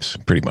three teams,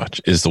 pretty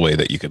much, is the way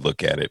that you could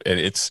look at it. And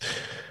it's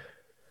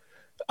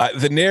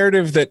the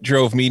narrative that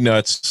drove me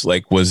nuts,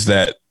 was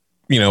that,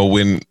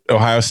 when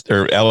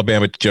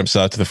Alabama jumps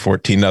out to the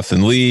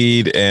 14-0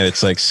 lead, and it's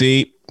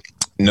see,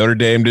 Notre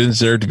Dame didn't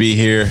deserve to be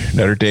here.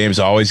 Notre Dame's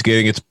always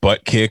getting its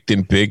butt kicked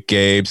in big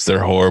games.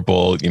 They're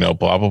horrible, blah,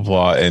 blah,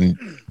 blah. And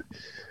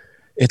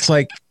it's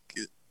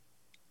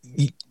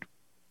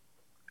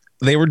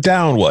they were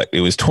down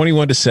It was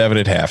 21-7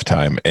 at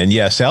halftime. And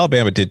yes,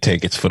 Alabama did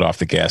take its foot off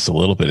the gas a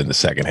little bit in the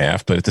second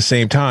half, but at the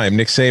same time,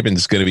 Nick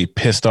Saban's going to be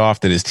pissed off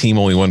that his team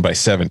only won by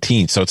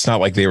 17. So it's not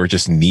like they were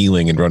just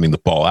kneeling and running the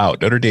ball out.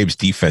 Notre Dame's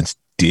defense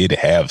did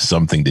have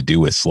something to do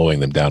with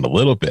slowing them down a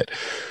little bit.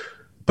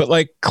 But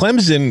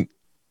Clemson,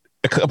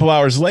 a couple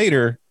hours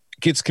later,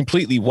 gets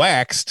completely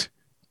waxed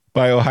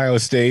by Ohio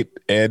State,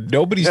 and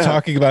nobody's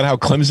talking about how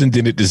Clemson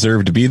didn't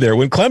deserve to be there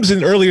when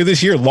Clemson earlier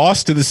this year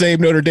lost to the same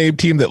Notre Dame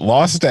team that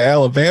lost to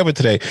Alabama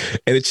today.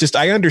 And it's just,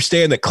 I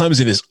understand that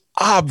Clemson is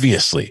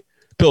obviously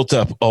built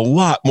up a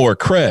lot more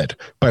cred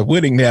by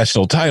winning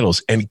national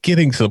titles and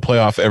getting to the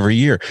playoff every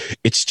year.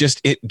 It's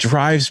just, it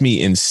drives me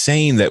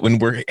insane that when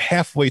we're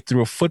halfway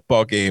through a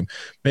football game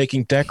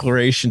making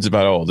declarations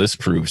about, oh, this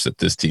proves that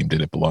this team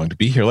didn't belong to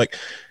be here.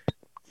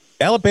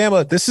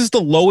 Alabama, this is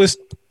the lowest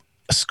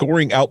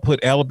scoring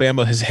output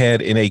Alabama has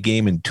had in a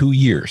game in 2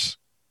 years.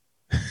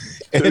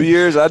 2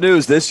 years? I knew it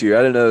was this year.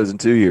 I didn't know it was in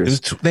 2 years.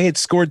 They had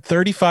scored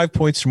 35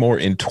 points or more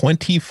in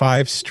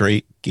 25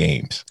 straight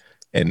games,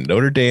 and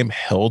Notre Dame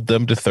held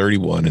them to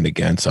 31. And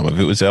again, some of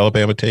it was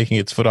Alabama taking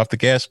its foot off the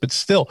gas, but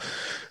still,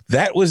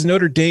 that was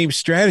Notre Dame's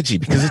strategy,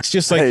 because it's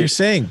just like you're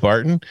saying,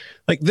 Barton,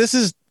 this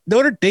is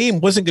Notre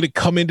Dame wasn't going to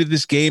come into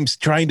this game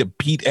trying to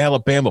beat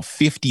Alabama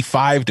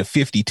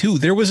 55-52.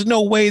 There was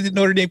no way that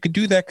Notre Dame could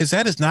do that, because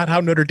that is not how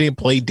Notre Dame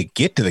played to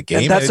get to the game.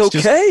 And that's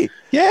okay.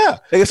 Yeah.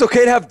 It's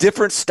okay to have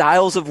different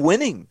styles of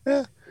winning.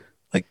 Yeah.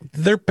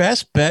 Their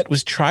best bet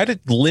was try to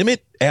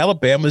limit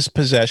Alabama's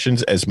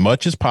possessions as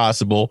much as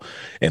possible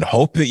and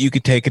hope that you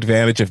could take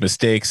advantage of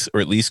mistakes,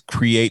 or at least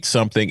create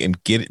something and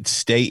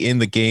stay in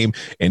the game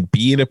and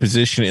be in a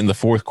position in the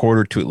fourth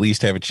quarter to at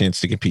least have a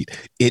chance to compete.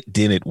 It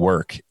didn't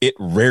work. It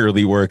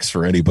rarely works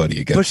for anybody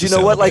against. But you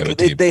know what?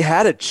 They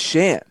had a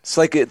chance.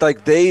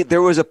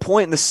 There was a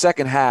point in the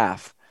second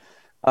half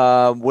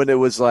when it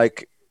was I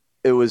think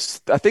it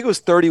was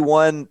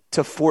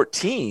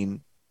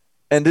 31-14.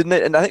 And didn't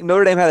they, and I think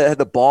Notre Dame had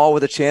the ball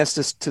with a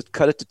chance to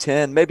cut it to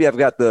 10. Maybe it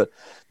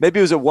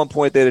was at one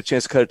point they had a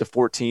chance to cut it to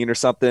 14 or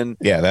something.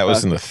 Yeah, that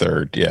was in the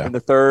third. Yeah. In the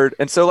third.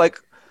 And so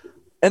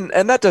and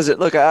that doesn't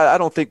look, I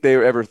don't think they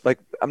were ever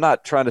I'm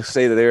not trying to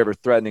say that they were ever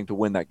threatening to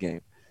win that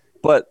game,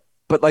 but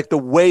the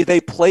way they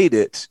played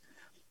it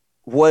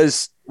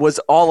was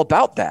all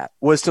about that,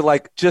 was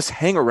to just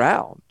hang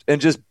around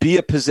and just be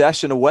a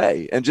possession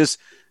away and just,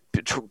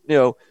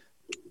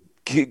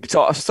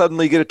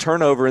 suddenly get a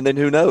turnover. And then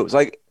who knows,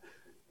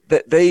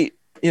 that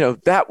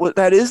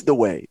that is the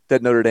way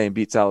that Notre Dame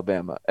beats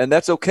Alabama. And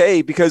that's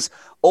okay, because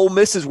Ole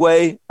Miss's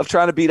way of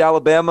trying to beat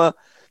Alabama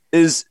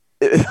is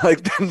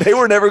they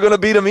were never going to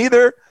beat them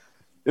either.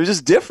 It was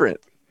just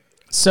different.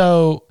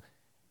 So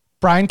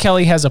Brian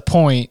Kelly has a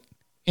point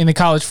in the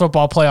college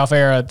football playoff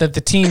era that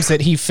the teams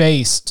that he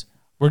faced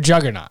were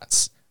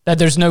juggernauts, that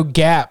there's no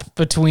gap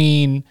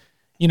between,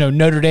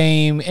 Notre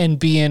Dame and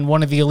being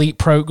one of the elite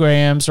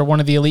programs or one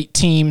of the elite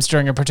teams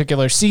during a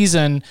particular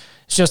season.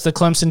 It's just the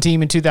Clemson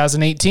team in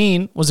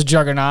 2018 was a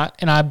juggernaut,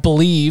 and I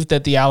believe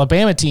that the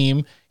Alabama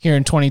team here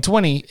in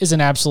 2020 is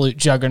an absolute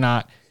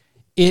juggernaut.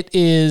 It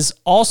is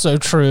also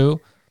true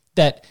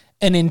that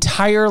an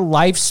entire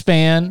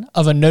lifespan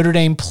of a Notre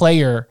Dame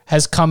player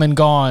has come and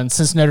gone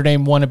since Notre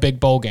Dame won a big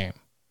bowl game.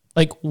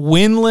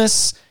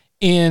 Winless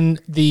in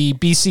the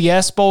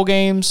BCS bowl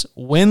games,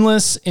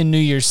 winless in New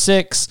Year's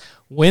Six,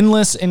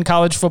 winless in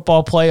college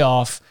football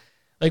playoff.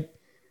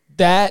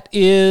 That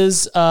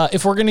is,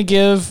 if we're going to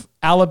give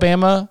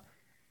Alabama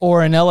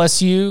or an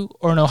LSU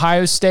or an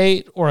Ohio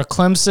State or a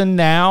Clemson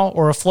now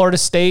or a Florida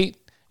State,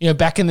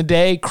 back in the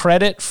day,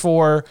 credit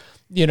for,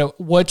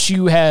 what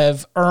you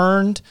have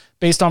earned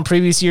based on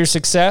previous year's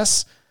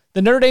success,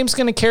 the Notre Dame's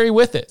going to carry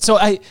with it. So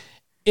I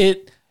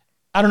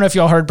don't know if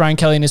y'all heard Brian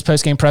Kelly in his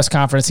post-game press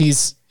conference. He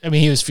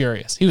was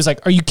furious. He was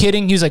like, "Are you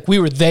kidding?" He was like, "We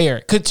were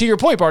there." To your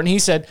point, Barton, he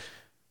said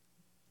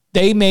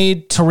they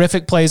made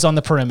terrific plays on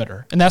the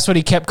perimeter, and that's what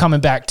he kept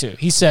coming back to.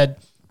 He said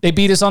they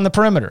beat us on the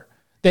perimeter.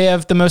 They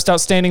have the most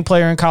outstanding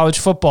player in college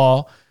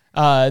football.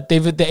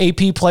 They've the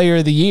AP Player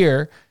of the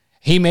Year.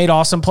 He made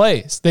awesome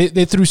plays.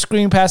 They threw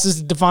screen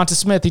passes to Devonta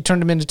Smith. He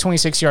turned them into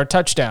 26-yard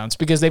touchdowns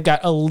because they've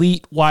got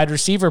elite wide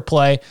receiver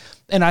play.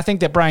 And I think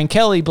that Brian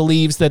Kelly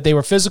believes that they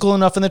were physical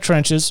enough in the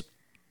trenches,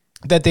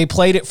 that they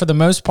played it for the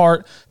most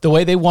part the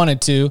way they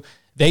wanted to.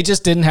 They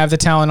just didn't have the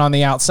talent on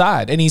the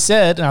outside. And he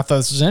said, and I thought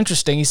this was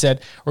interesting, he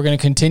said, we're going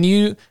to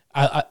continue.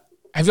 Have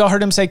y'all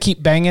heard him say,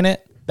 keep banging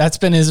it? That's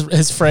been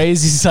his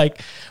phrase. He's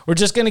like, we're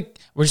going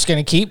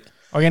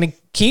to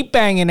keep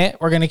banging it.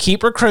 We're going to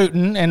keep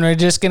recruiting, and we're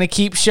just going to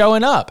keep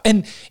showing up.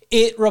 And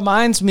it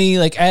reminds me,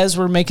 as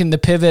we're making the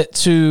pivot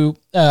to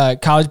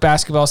college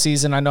basketball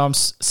season, I know I'm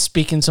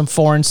speaking some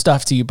foreign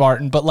stuff to you,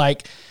 Barton, but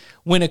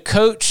when a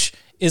coach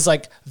is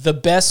the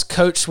best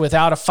coach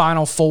without a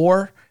Final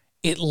Four,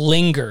 it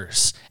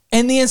lingers.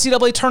 And the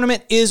NCAA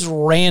tournament is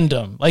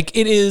random.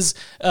 It is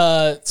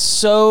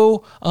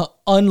so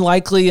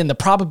unlikely, and the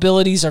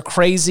probabilities are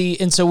crazy.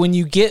 And so when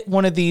you get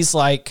one of these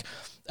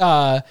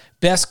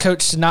best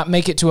coach to not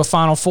make it to a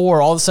Final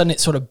Four, all of a sudden it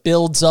sort of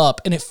builds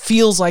up. And it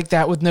feels like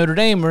that with Notre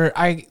Dame, where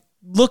I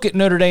look at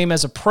Notre Dame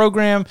as a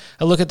program,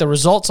 I look at the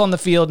results on the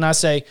field, and I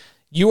say,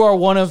 you are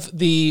one of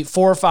the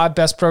 4 or 5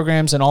 best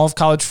programs in all of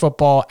college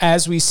football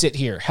as we sit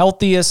here.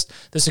 Healthiest,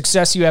 the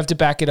success you have to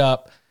back it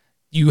up.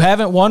 You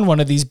haven't won one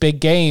of these big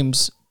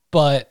games,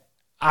 but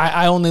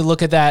I only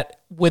look at that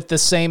with the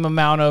same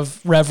amount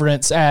of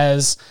reverence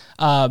as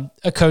a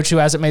coach who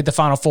hasn't made the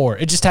Final Four.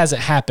 It just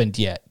hasn't happened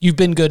yet. You've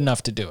been good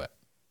enough to do it.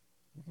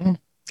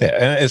 Yeah,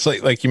 and it's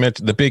like you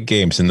mentioned, the big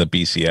games in the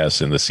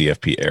BCS and the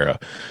CFP era.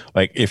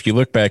 If you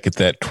look back at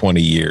that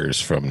 20 years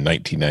from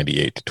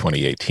 1998 to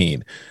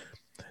 2018,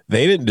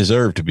 they didn't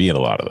deserve to be in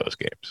a lot of those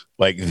games.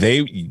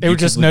 They were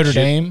just Notre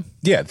Dame.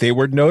 Yeah, they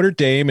were Notre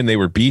Dame, and they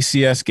were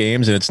BCS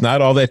games, and it's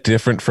not all that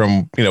different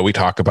from, we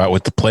talk about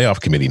with the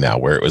playoff committee now,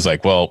 where it was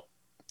well,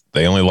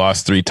 they only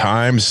lost 3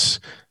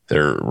 times.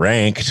 They're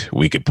ranked.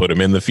 We could put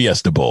them in the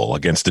Fiesta Bowl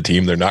against a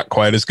team they're not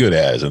quite as good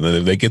as, and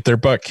then they get their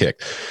butt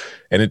kicked.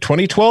 And in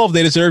 2012,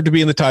 they deserved to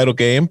be in the title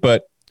game,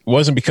 but it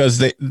wasn't because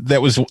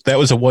that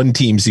was a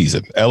one-team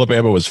season.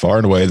 Alabama was far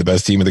and away the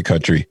best team in the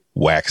country,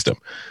 waxed them.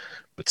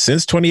 But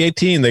since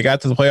 2018, they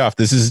got to the playoff.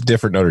 This is a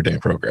different Notre Dame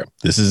program.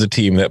 This is a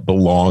team that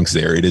belongs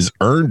there. It has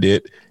earned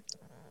it.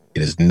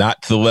 It is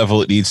not to the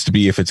level it needs to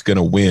be if it's going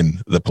to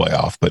win the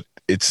playoff, but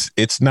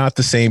it's not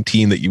the same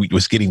team that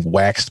was getting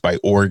waxed by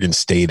Oregon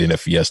State in a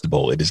Fiesta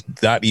Bowl. It is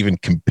not even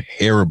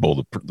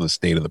comparable to the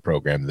state of the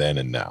program then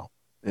and now.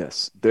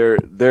 Yes,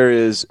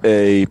 there's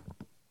a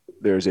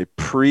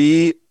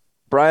pre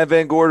Brian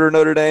Van Gorder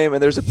Notre Dame,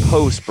 and there's a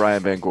post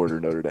Brian Van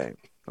Gorder Notre Dame.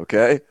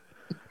 Okay.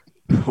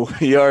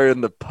 We are in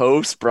the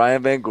post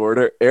Brian Van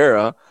Gorder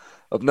era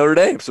of Notre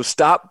Dame. So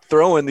stop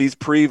throwing these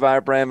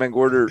pre-Brian Van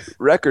Gorder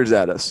records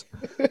at us.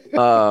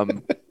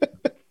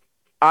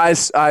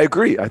 I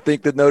agree. I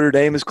think that Notre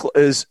Dame is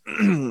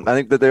I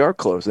think that they are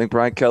close. I think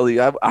Brian Kelly,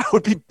 I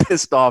would be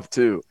pissed off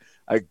too.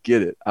 I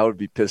get it. I would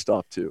be pissed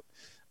off too.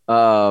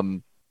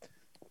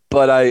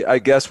 But I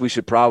guess we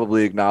should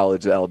probably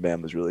acknowledge that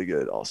Alabama's really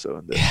good also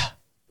in this. Yeah.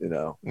 You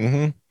know.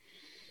 Mm-hmm.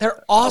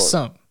 They're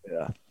awesome.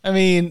 Yeah. I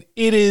mean,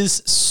 it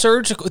is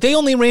surgical. They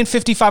only ran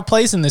 55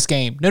 plays in this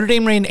game. Notre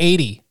Dame ran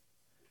 80.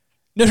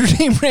 Notre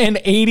Dame ran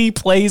 80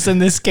 plays in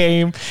this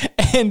game,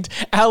 and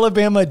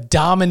Alabama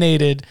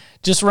dominated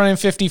just running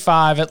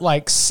 55 at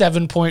like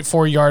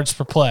 7.4 yards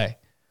per play.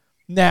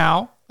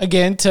 Now,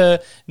 again,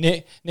 to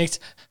Nick's,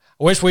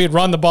 I wish we had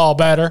run the ball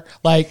better.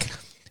 Like,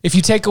 if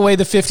you take away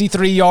the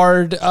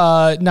 53-yard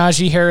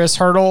Najee Harris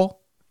hurdle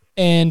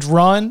and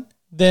run,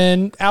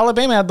 then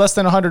Alabama had less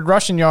than 100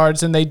 rushing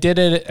yards, and they did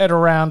it at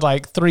around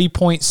like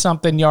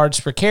 3-point-something yards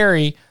per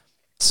carry.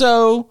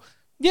 So,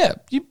 yeah,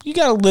 you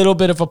got a little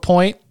bit of a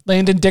point.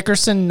 Landon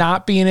Dickerson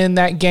not being in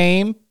that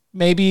game,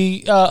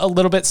 maybe a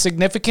little bit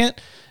significant.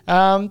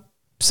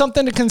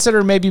 Something to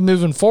consider maybe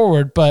moving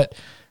forward. But,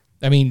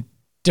 I mean,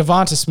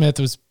 Devonta Smith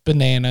was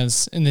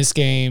bananas in this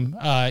game.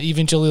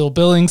 Even Jaleel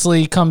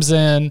Billingsley comes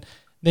in.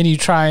 Then you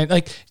try and,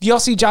 like, do y'all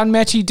see John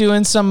Mechie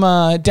doing some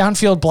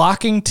downfield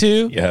blocking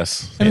too?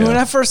 Yes. I mean, when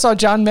I first saw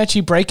John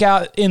Mechie break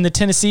out in the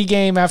Tennessee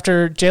game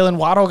after Jalen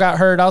Waddle got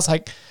hurt, I was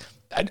like,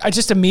 I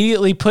just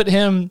immediately put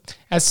him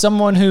as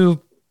someone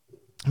who,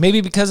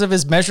 maybe because of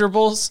his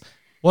measurables,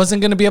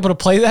 wasn't going to be able to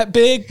play that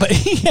big, but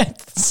he had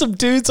some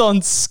dudes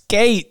on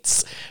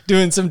skates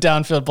doing some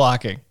downfield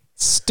blocking.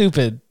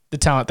 Stupid, the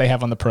talent they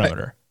have on the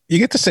perimeter. You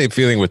get the same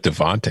feeling with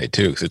Devontae,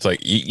 too. So it's like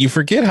you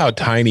forget how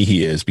tiny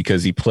he is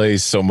because he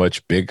plays so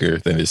much bigger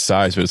than his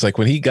size. But it's like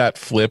when he got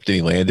flipped and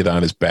he landed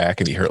on his back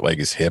and he hurt like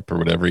his hip or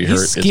whatever he hurt.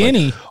 He's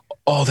skinny. It's like,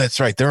 oh, that's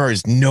right. There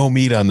is no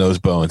meat on those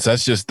bones.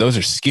 Those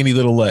are skinny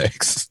little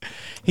legs.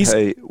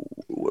 Hey,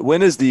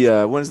 when is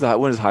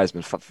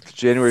Heisman?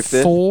 January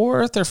 5th?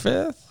 4th or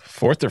 5th?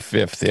 4th or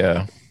 5th,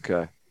 yeah.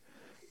 Okay.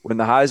 When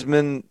the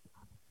Heisman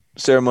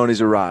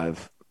ceremonies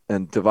arrive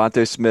and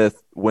Devontae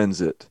Smith wins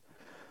it,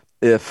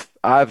 if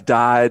I've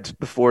died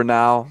before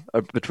now,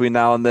 or between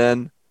now and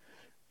then,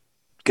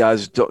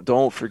 guys,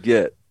 don't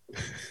forget.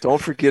 Don't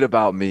forget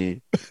about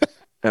me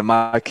and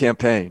my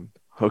campaign,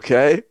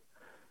 okay?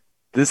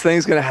 This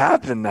thing's going to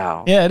happen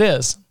now. Yeah, it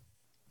is.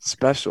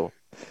 Special.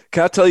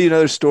 Can I tell you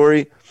another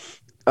story?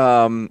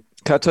 Can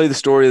I tell you the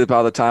story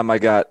about the time I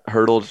got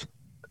hurdled?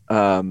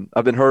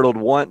 I've been hurdled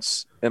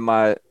once in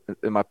my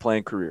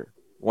playing career.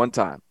 One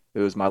time.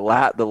 It was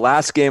the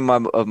last game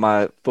of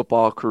my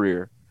football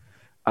career.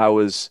 I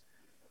was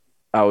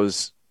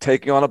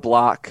taking on a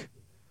block,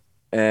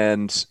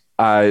 and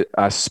I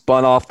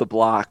spun off the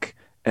block,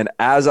 and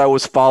as I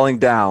was falling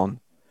down,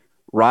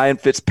 Ryan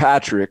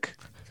Fitzpatrick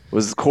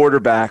was the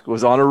quarterback,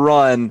 was on a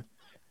run,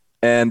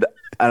 and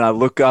I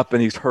look up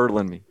and he's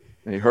hurdling me.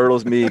 And he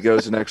hurdles me, he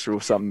goes an extra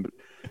with something.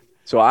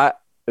 So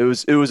it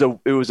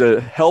was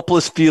a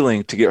helpless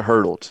feeling to get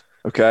hurdled,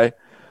 okay?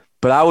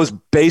 But I was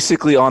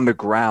basically on the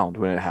ground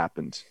when it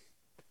happened.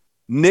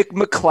 Nick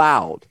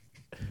McLeod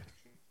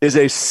is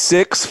a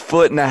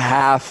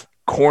 6'1"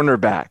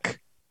 cornerback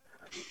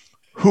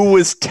who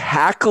was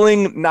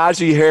tackling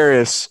Najee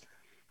Harris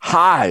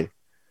high.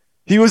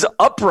 He was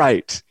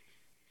upright.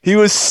 He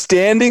was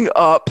standing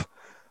up,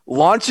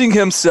 launching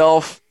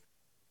himself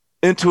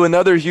into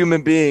another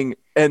human being,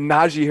 and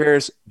Najee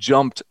Harris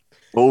jumped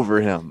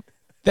over him.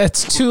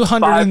 That's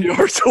 5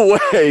 yards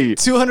away.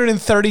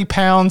 230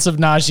 pounds of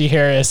Najee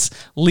Harris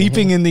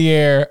leaping in the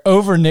air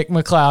over Nick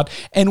McLeod.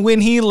 And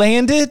when he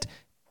landed,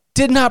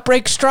 did not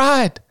break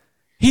stride.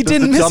 He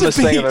didn't miss a beat. Dumbest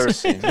thing I've ever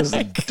seen. This is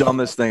the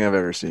dumbest thing I've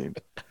ever seen.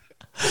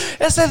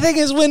 That's the thing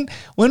is when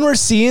we're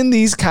seeing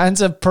these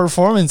kinds of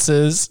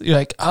performances, you're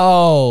like,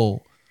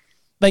 oh,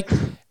 like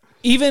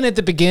even at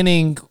the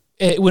beginning,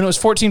 when it was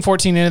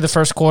 14-14 into the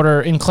first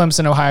quarter in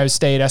Clemson, Ohio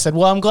State, I said,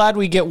 well, I'm glad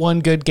we get one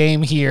good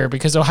game here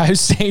because Ohio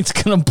State's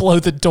going to blow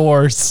the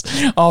doors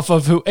off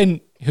of who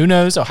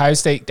knows, Ohio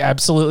State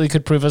absolutely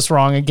could prove us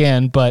wrong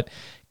again, but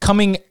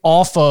coming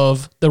off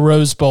of the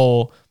Rose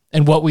Bowl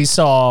and what we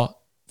saw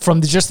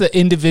from just the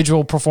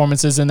individual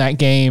performances in that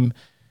game,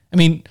 I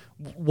mean,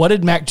 what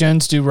did Mac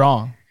Jones do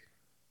wrong?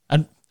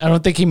 I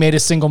don't think he made a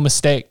single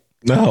mistake.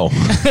 No.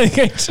 I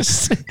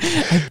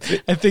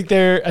think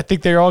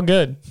they're all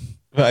good.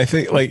 I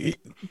think like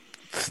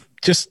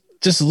just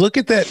look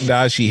at that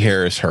Najee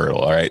Harris hurdle.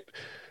 All right.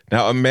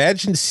 Now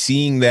imagine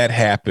seeing that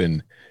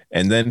happen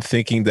and then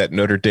thinking that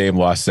Notre Dame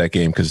lost that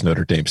game because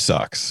Notre Dame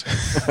sucks.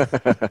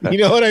 You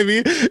know what I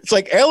mean? It's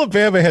like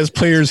Alabama has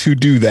players who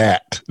do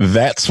that.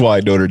 That's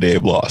why Notre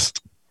Dame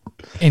lost.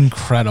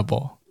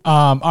 Incredible.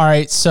 All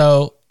right.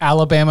 So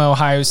Alabama,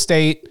 Ohio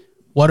State,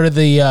 what are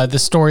the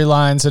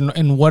storylines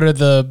and what are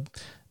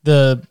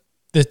the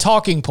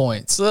talking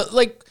points?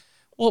 Like,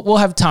 we'll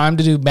have time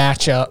to do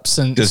matchups.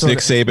 And does Nick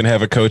Saban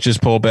have a coach's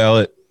poll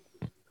ballot?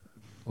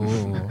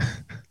 Ooh.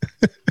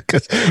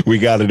 Because we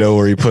got to know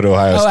where he put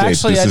Ohio State.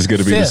 Actually, this is going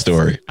to be the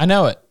story. I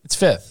know it. It's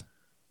 5th.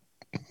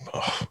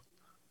 Oh.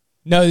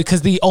 No,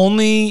 because the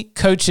only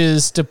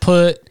coaches to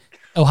put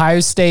Ohio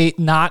State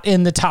not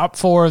in the top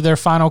 4 of their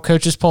final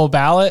coaches poll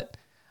ballot,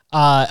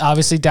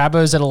 obviously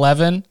Dabo's at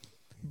 11,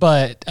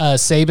 but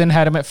Saban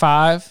had him at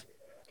 5.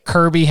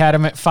 Kirby had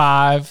him at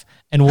 5.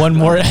 and one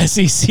more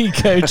SEC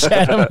coach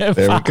at him at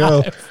There 5. we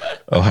go.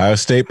 Ohio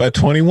State by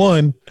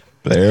 21.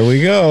 There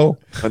we go.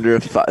 Wonder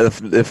if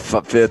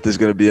fifth is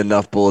going to be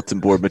enough bulletin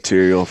board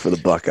material for the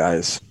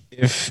Buckeyes.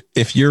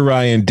 If you're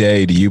Ryan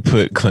Day, do you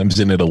put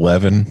Clemson at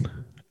 11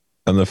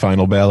 on the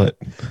final ballot?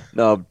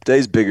 No,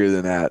 Day's bigger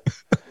than that.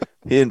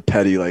 He ain't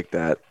petty like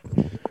that.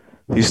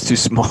 He's too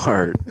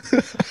smart.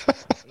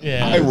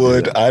 Yeah, I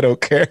would. I don't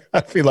care.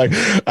 I feel like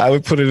I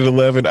would put it at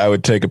 11. I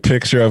would take a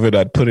picture of it.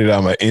 I'd put it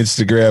on my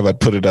Instagram. I'd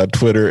put it on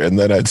Twitter, and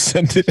then I'd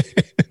send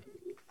it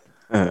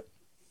in.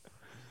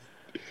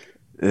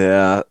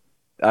 Yeah.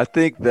 I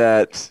think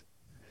that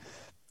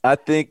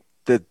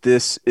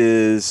this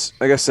is,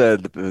 like I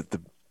said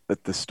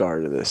at the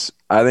start of this,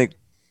 I think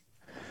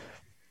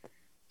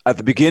at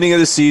the beginning of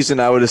the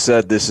season, I would have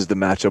said this is the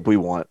matchup we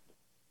want.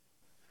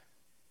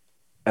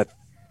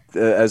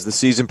 As the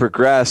season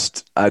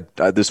progressed,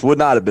 this would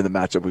not have been the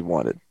matchup we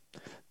wanted.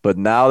 But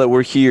now that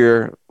we're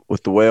here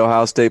with the way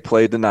Ohio State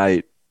played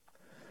tonight,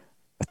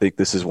 I think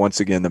this is once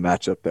again the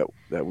matchup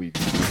that we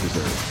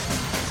deserve.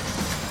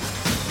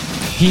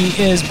 he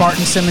is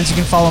Barton Simmons. You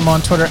can follow him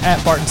on Twitter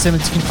at Barton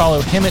Simmons. You can follow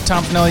him at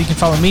Tom Finelli. You can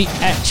follow me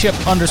at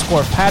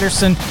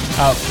Chip_Patterson.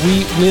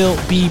 We will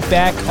be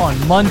back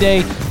on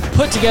Monday.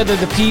 Put together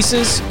the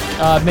pieces,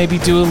 maybe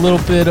do a little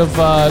bit of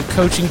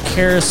coaching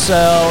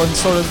carousel and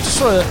sort of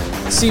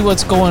see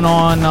what's going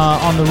on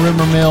the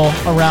rumor mill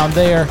around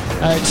there.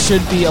 It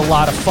should be a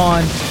lot of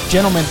fun.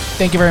 Gentlemen,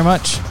 thank you very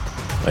much.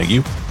 Thank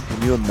you.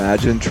 Can you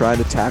imagine trying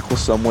to tackle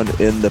someone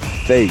in the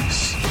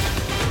face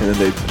and then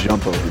they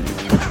jump over you?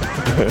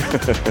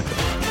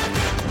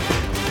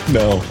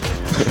 No.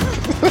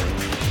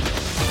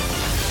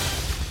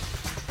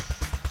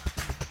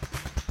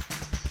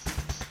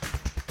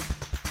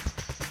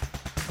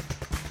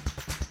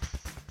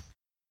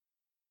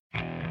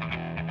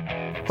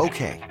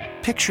 Okay,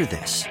 picture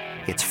this.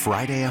 It's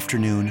Friday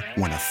afternoon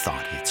when a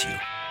thought hits you.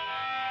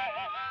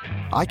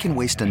 I can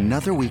waste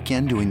another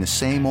weekend doing the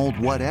same old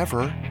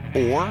whatever,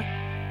 or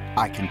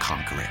I can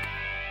conquer it.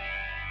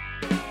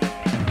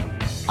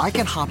 I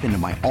can hop into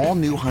my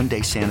all-new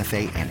Hyundai Santa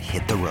Fe and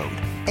hit the road.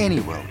 Any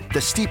road.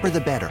 The steeper,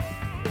 the better.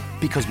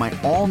 Because my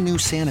all-new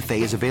Santa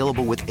Fe is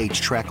available with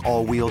H-Track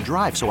all-wheel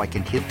drive, so I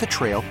can hit the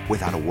trail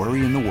without a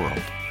worry in the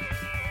world.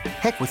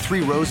 Heck, with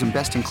 3 rows and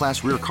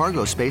best-in-class rear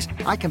cargo space,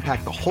 I can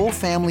pack the whole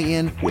family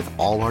in with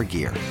all our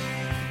gear.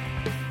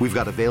 We've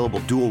got available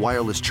dual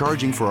wireless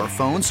charging for our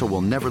phones, so we'll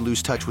never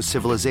lose touch with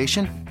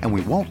civilization, and we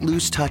won't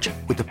lose touch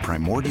with the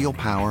primordial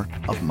power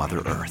of Mother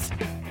Earth.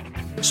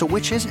 So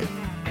which is it?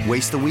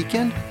 Waste the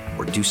weekend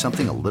or do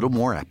something a little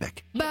more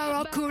epic?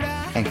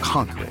 And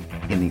conquer it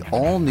in the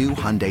all-new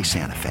Hyundai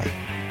Santa Fe.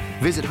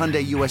 Visit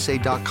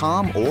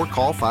HyundaiUSA.com or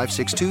call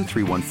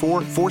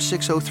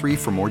 562-314-4603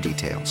 for more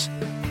details.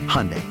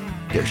 Hyundai,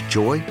 there's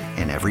joy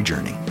in every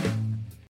journey.